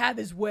letting him have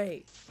his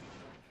way.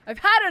 I've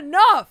had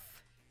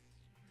enough.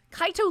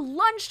 Kaito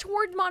lunged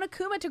toward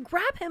Monokuma to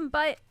grab him,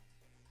 but...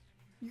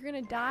 You're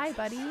gonna die,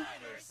 buddy.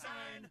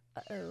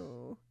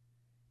 Uh-oh.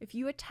 If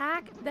you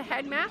attack the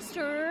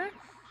headmaster,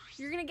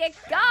 you're gonna get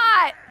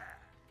got!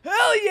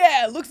 Hell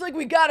yeah! Looks like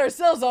we got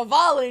ourselves a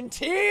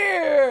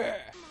volunteer!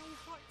 My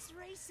heart's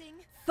racing.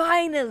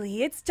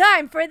 Finally, it's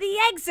time for the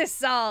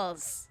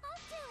exosols. I'll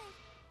do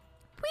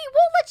it. We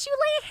won't let you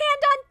lay a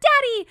hand on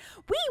Daddy!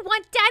 We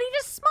want Daddy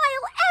to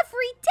smile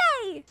every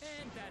day!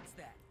 And that's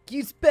that.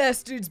 You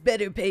bastards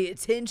better pay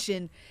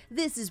attention.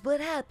 This is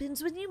what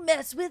happens when you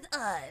mess with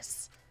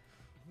us.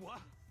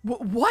 What?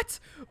 What?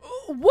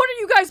 What are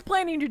you guys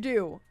planning to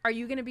do? Are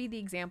you gonna be the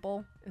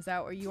example? Is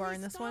that what you are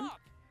in this one?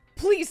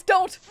 Please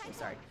don't! Oh,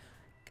 sorry.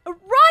 Run,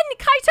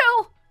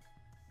 Kaito!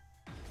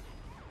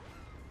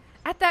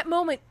 At that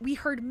moment, we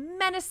heard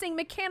menacing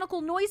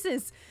mechanical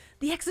noises.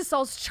 The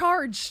exosols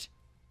charged.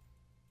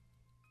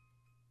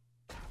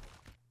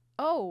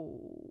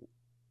 Oh.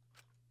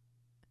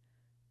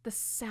 The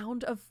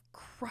sound of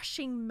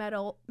crushing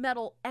metal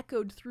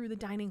echoed through the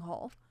dining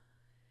hall.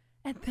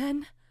 And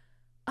then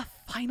a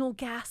final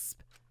gasp.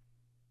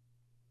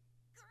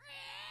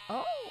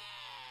 Oh.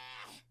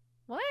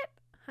 What?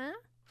 Huh?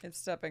 It's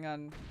stepping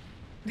on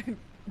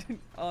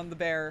on the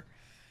bear.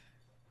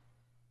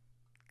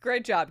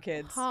 Great job,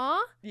 kids. Huh?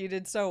 You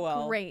did so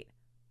well. Great.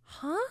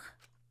 Huh?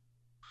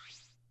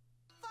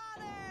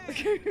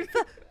 Father?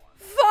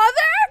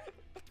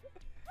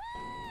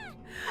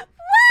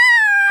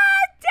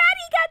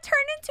 Daddy got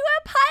turned into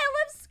a pile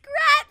of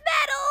scrap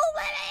metal!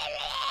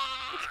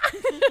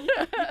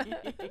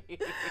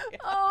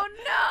 Oh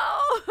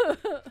no!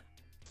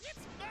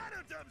 It's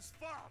Monodum's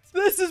fault!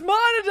 This is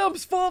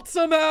Monodum's fault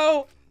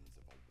somehow!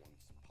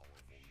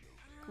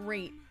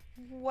 Great.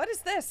 What is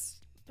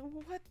this?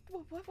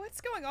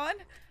 What's going on?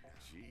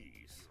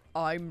 Jeez.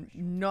 I'm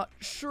not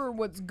sure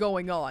what's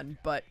going on,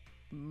 but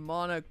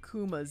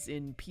Monokuma's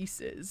in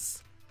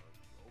pieces.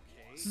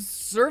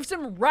 Serves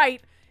him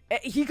right.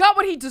 He got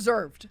what he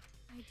deserved.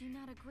 I do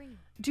not agree.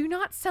 Do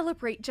not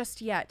celebrate just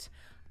yet.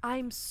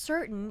 I'm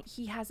certain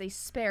he has a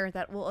spare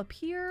that will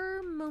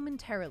appear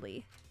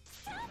momentarily.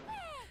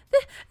 There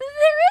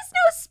is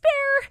no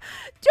spare!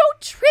 Don't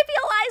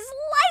trivialize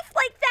life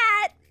like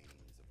that!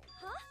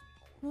 Huh?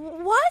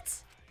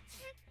 What?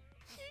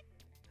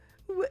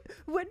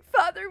 When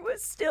Father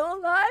was still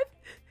alive,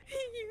 he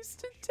used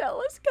to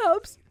tell us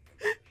cubs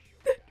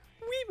that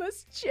we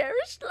must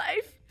cherish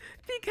life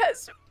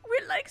because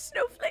we're like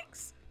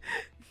snowflakes,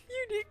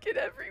 unique in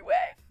every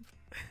way.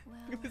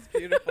 It was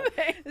beautiful.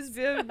 This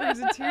video brings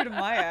a tear to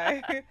my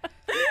eye.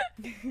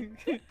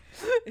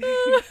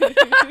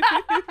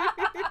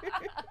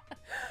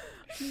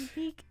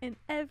 Unique in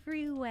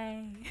every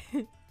way.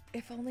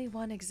 If only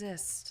one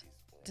exists,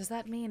 does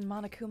that mean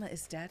Monokuma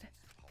is dead?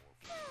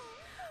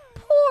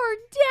 Poor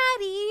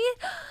Daddy!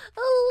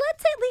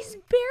 Let's at least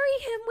bury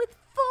him with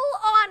full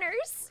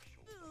honors.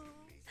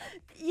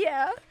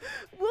 Yeah,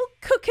 we'll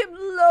cook him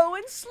low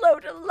and slow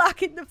to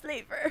lock in the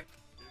flavor.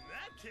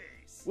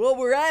 Well,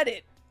 we're at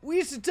it.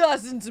 We should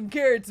toss in some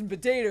carrots and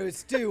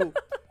potatoes, too.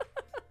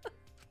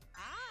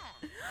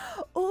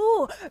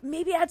 Oh,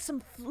 maybe add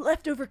some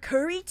leftover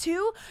curry,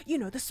 too? You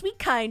know, the sweet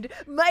kind.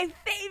 My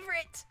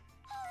favorite.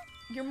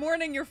 You're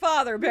mourning your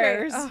father,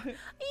 Bears.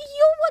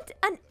 You'll want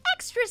an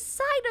extra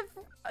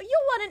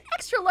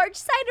large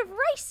side of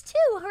rice,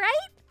 too,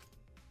 right?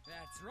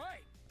 That's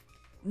right.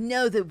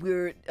 Now that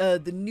we're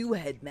the new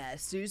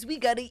headmasters, we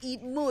gotta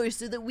eat more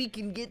so that we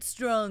can get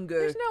stronger.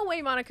 There's no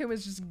way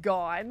Monokuma's just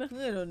gone.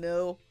 I don't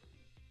know.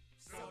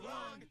 So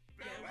long,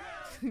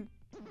 farewell.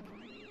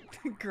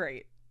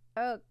 Great.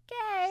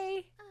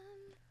 Okay.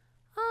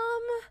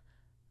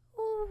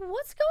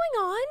 What's going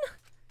on?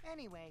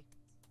 Anyway.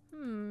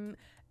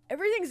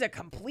 Everything's a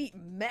complete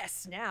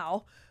mess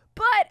now.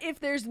 But if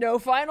there's no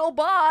final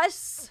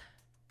boss,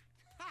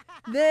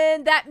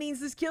 then that means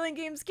this killing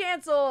game's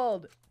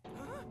canceled.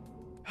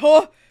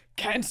 Huh?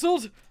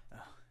 Cancelled?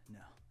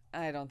 No.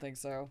 I don't think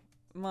so.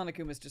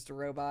 Monokuma's just a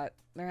robot.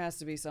 There has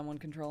to be someone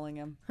controlling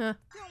him. Huh.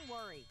 Don't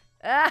worry.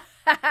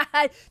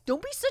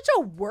 Don't be such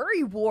a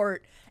worrywart.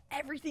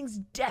 Everything's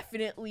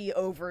definitely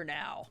over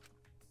now.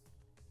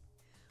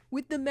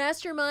 With the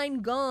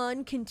mastermind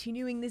gone,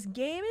 continuing this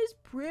game is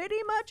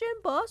pretty much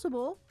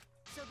impossible.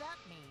 So that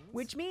means...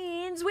 Which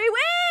means we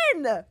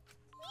win! We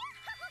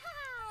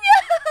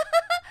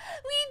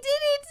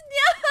did it!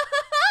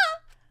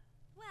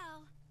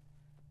 Well...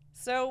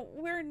 So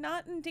we're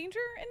not in danger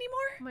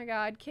anymore? Oh my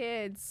god,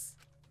 kids.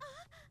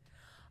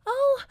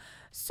 Oh,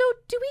 so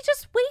do we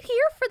just wait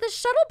here for the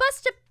shuttle bus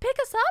to pick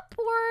us up,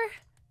 or...?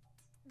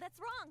 That's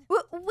wrong.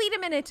 Wait a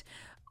minute.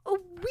 We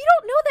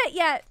don't know that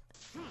yet.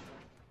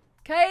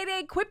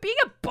 Kaede, quit being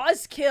a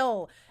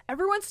buzzkill.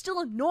 Everyone's still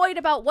annoyed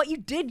about what you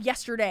did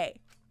yesterday.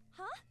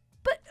 Huh?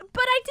 But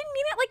I didn't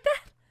mean it like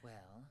that.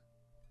 Well,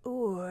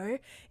 Or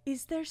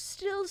is there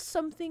still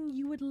something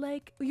you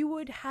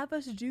would have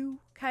us do,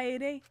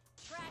 Kaede?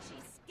 Trashy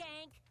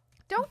skank.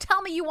 Don't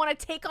tell me you want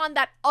to take on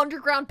that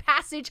underground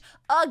passage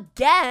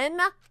again.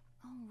 Oh,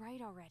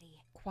 right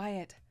already.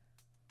 Quiet.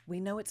 We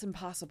know it's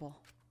impossible.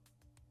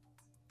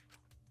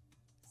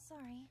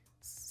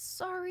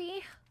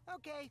 Sorry.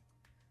 Okay.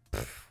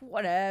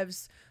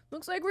 Whatevs.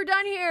 Looks like we're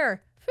done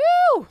here.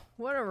 Phew!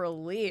 What a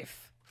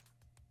relief.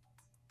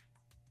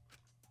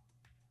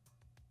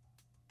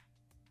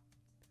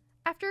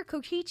 After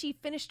Kokichi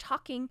finished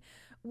talking,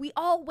 we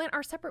all went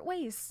our separate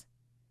ways.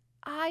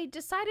 I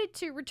decided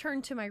to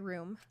return to my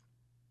room.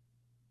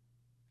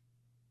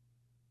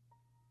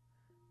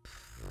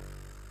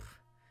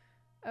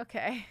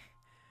 Okay.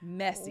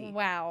 Messy.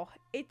 Wow.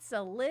 It's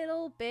a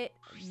little bit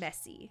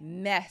messy.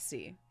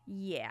 Messy.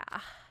 Yeah.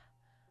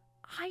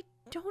 I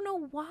don't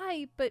know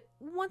why, but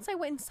once I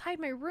went inside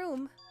my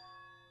room,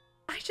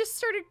 I just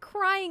started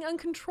crying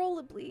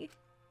uncontrollably.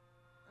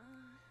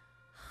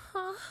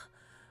 Huh?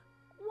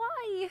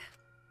 Why?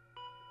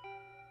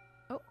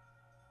 Oh,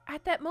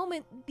 at that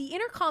moment, the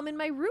intercom in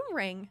my room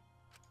rang.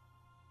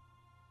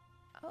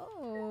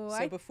 Oh,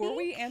 So before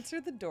we answer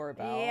the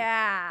doorbell,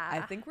 yeah, I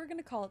think we're going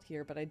to call it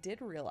here, but I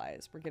did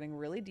realize we're getting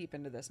really deep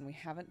into this and we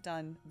haven't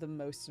done the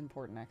most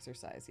important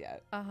exercise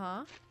yet.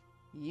 Uh-huh.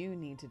 You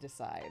need to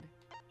decide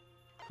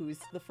who's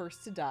the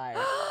first to die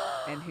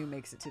and who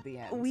makes it to the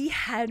end. We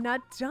had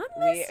not done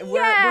this yet.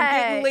 We're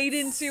getting late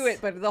into it,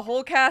 but the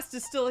whole cast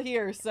is still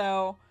here,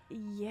 so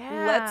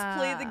yeah. let's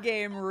play the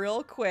game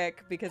real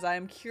quick because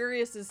I'm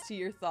curious as to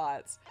your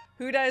thoughts.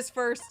 Who dies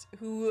first?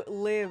 Who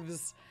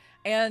lives?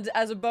 And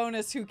as a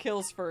bonus, who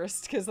kills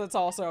first? Because that's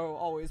also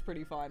always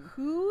pretty fun.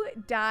 Who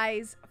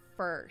dies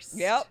first?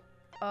 Yep.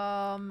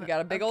 We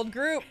got a big old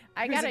group.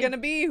 Who's it gonna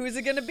be? Who's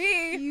it gonna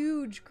be?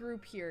 Huge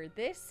group here.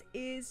 This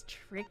is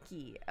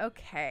tricky.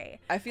 Okay.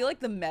 I feel like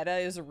the meta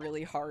is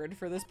really hard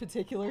for this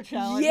particular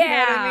challenge.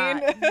 Yeah. You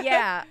know what I mean?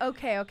 Yeah.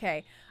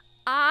 Okay.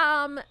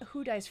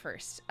 Who dies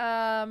first?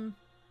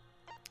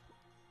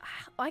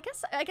 I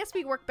guess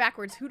we work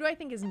backwards. Who do I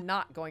think is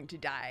not going to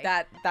die?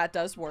 That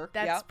does work.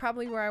 That's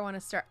probably where I want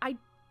to start. I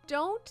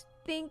don't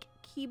think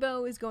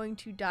Kibo is going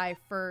to die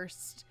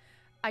first.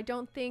 I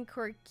don't think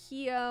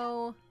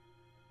Horikyo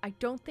I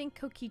don't think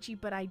Kokichi,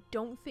 but I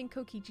don't think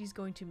Kokichi's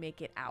going to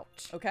make it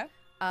out. Okay.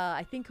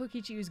 I think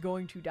Kokichi is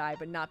going to die,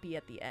 but not be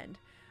at the end.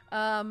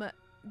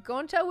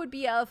 Gonta would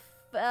be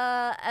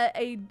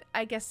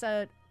I guess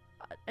an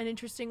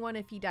interesting one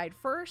if he died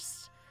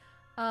first.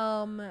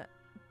 But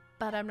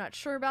I'm not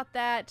sure about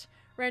that.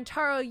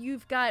 Rantaro,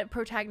 you've got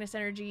protagonist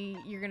energy.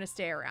 You're gonna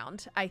stay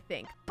around, I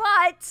think.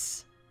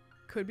 But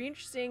could be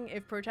interesting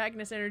if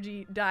protagonist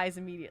energy dies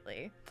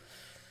immediately.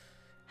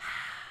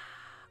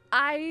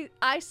 I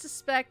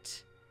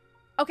suspect.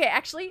 Okay,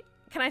 actually,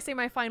 can I say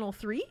my final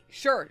 3?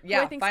 Sure. Yeah.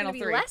 Who I think's final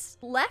gonna 3.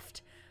 Be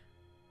left.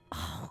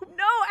 Oh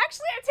no!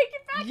 Actually, I take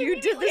it back.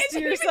 You did this to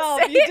I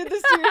yourself. You did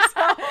this to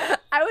yourself.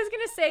 I was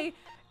gonna say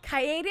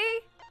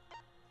Kaede,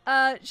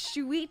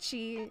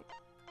 Shuichi,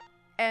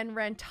 and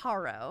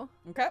Rantaro.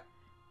 Okay.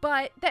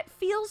 But that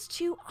feels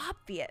too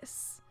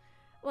obvious.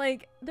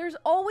 Like, there's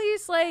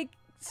always, like,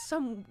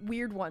 some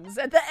weird ones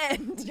at the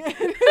end.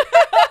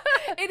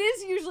 It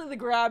is usually the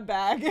grab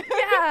bag.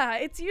 Yeah,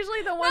 it's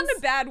usually the ones... Not in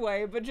a bad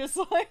way, but just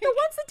like... The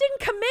ones that didn't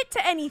commit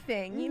to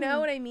anything, you know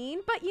what I mean?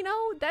 But, you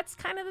know, that's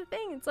kind of the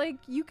thing. It's like,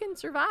 you can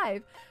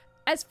survive.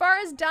 As far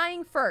as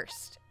dying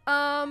first,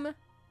 I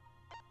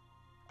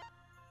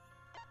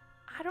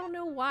don't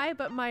know why,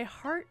 but my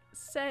heart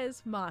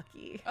says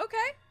Maki.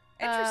 Okay.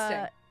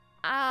 Interesting.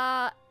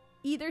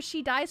 Either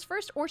she dies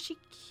first or she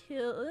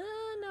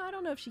no, I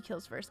don't know if she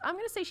kills first. I'm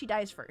gonna say she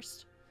dies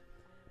first,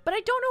 but I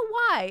don't know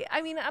why.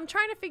 I mean, I'm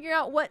trying to figure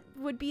out what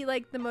would be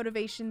like the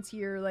motivations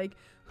here, like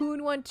who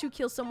would want to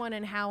kill someone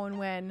and how and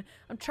when.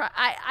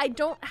 I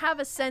don't have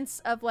a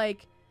sense of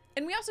like,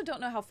 and we also don't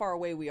know how far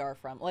away we are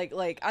from. Like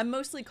I'm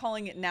mostly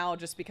calling it now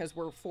just because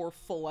we're 4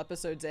 full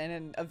episodes in,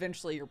 and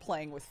eventually you're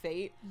playing with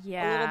fate a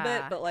little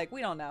bit, but like we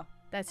don't know.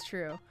 That's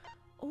true.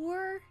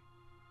 Or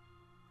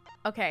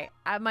okay,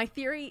 my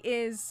theory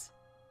is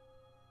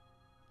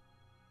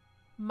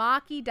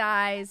Maki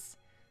dies,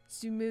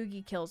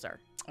 Tsumugi kills her.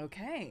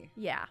 Okay.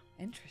 Yeah.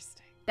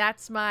 Interesting.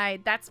 That's my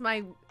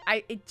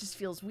it just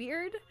feels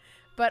weird,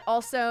 but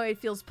also it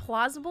feels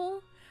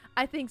plausible.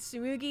 I think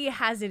Tsumugi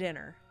has it in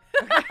her.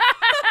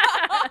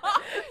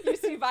 You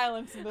see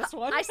violence in this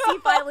one. I see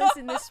violence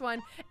in this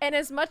one. And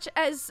as much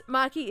as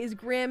Maki is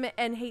grim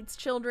and hates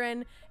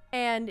children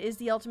and is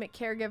the ultimate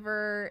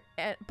caregiver,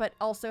 but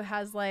also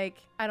has like,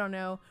 I don't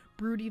know,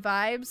 broody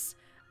vibes,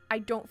 I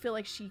don't feel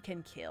like she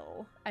can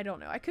kill. I don't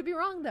know. I could be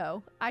wrong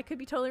though. I could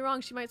be totally wrong.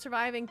 She might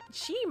survive and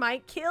she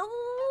might kill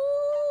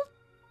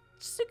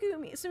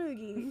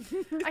Tsumugi.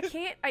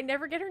 I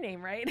never get her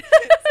name right.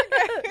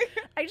 Okay.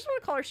 I just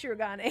want to call her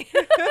Shirogane.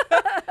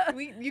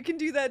 You can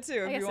do that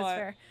too if you want.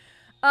 That's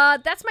fair.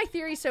 That's my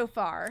theory so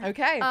far.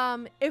 Okay.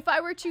 If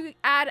I were to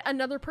add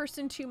another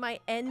person to my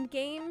end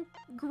game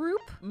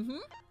group,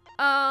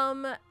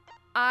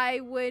 I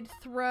would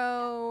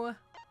throw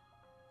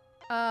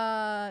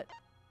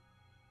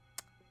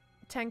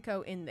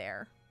Tenko in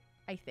there,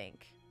 I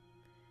think.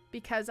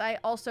 Because I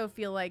also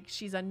feel like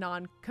she's a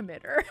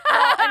non-committer.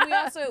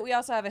 And we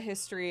also have a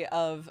history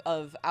of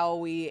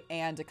Aoi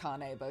and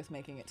Akane both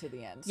making it to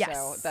the end. Yes.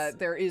 So that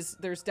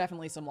there's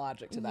definitely some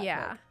logic to that.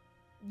 Yeah. Book.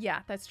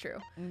 Yeah, that's true.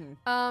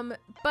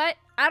 But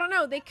I don't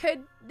know. They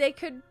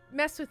could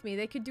mess with me.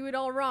 They could do it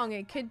all wrong.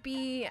 It could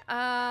be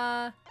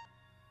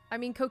I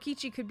mean,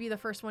 Kokichi could be the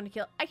first one to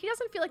kill. He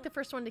doesn't feel like the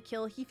first one to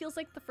kill. He feels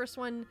like the first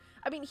one.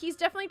 I mean, he's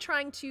definitely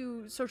trying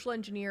to social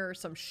engineer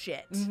some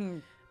shit.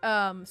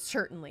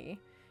 Certainly.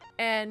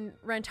 And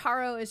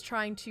Rantaro is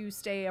trying to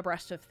stay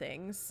abreast of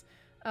things.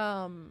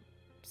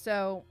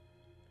 So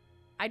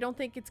I don't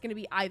think it's going to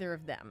be either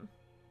of them.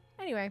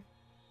 Anyway,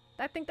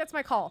 I think that's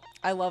my call.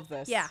 I love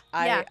this. Yeah.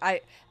 I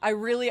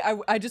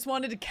just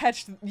wanted to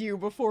catch you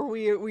before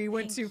we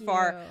went too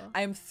far.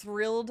 I am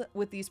thrilled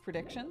with these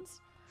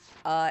predictions.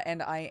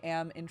 And I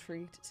am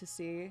intrigued to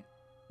see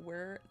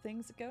where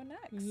things go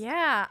next.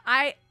 Yeah.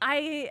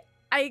 I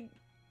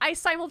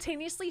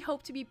simultaneously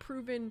hope to be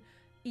proven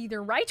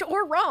either right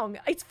or wrong.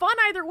 It's fun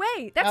either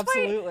way. That's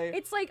Absolutely. why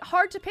it's like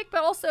hard to pick,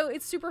 but also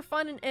it's super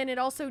fun, and it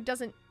also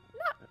doesn't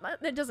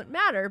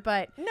matter,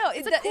 but no,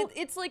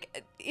 it's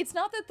like it's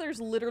not that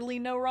there's literally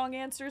no wrong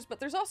answers,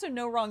 but there's also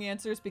no wrong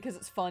answers because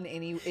it's fun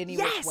any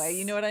which way.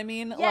 You know what I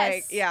mean? Yes.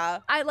 Like, yeah.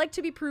 I like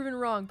to be proven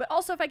wrong, but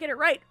also if I get it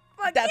right,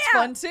 that's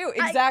fun too.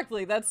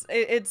 Exactly.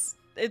 It's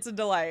a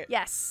delight.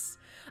 Yes.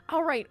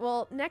 All right.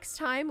 Well, next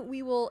time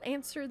we will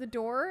answer the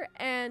door,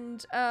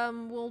 and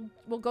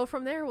we'll go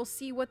from there. We'll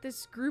see what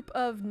this group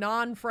of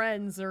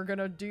non-friends are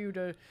gonna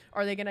do.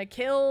 Are they gonna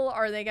kill?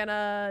 Are they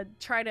gonna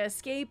try to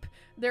escape?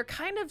 They're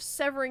kind of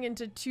severing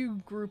into 2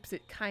 groups.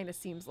 It kind of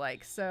seems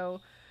like. So,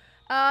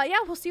 yeah,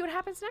 we'll see what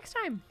happens next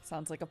time.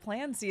 Sounds like a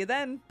plan. See you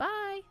then.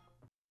 Bye.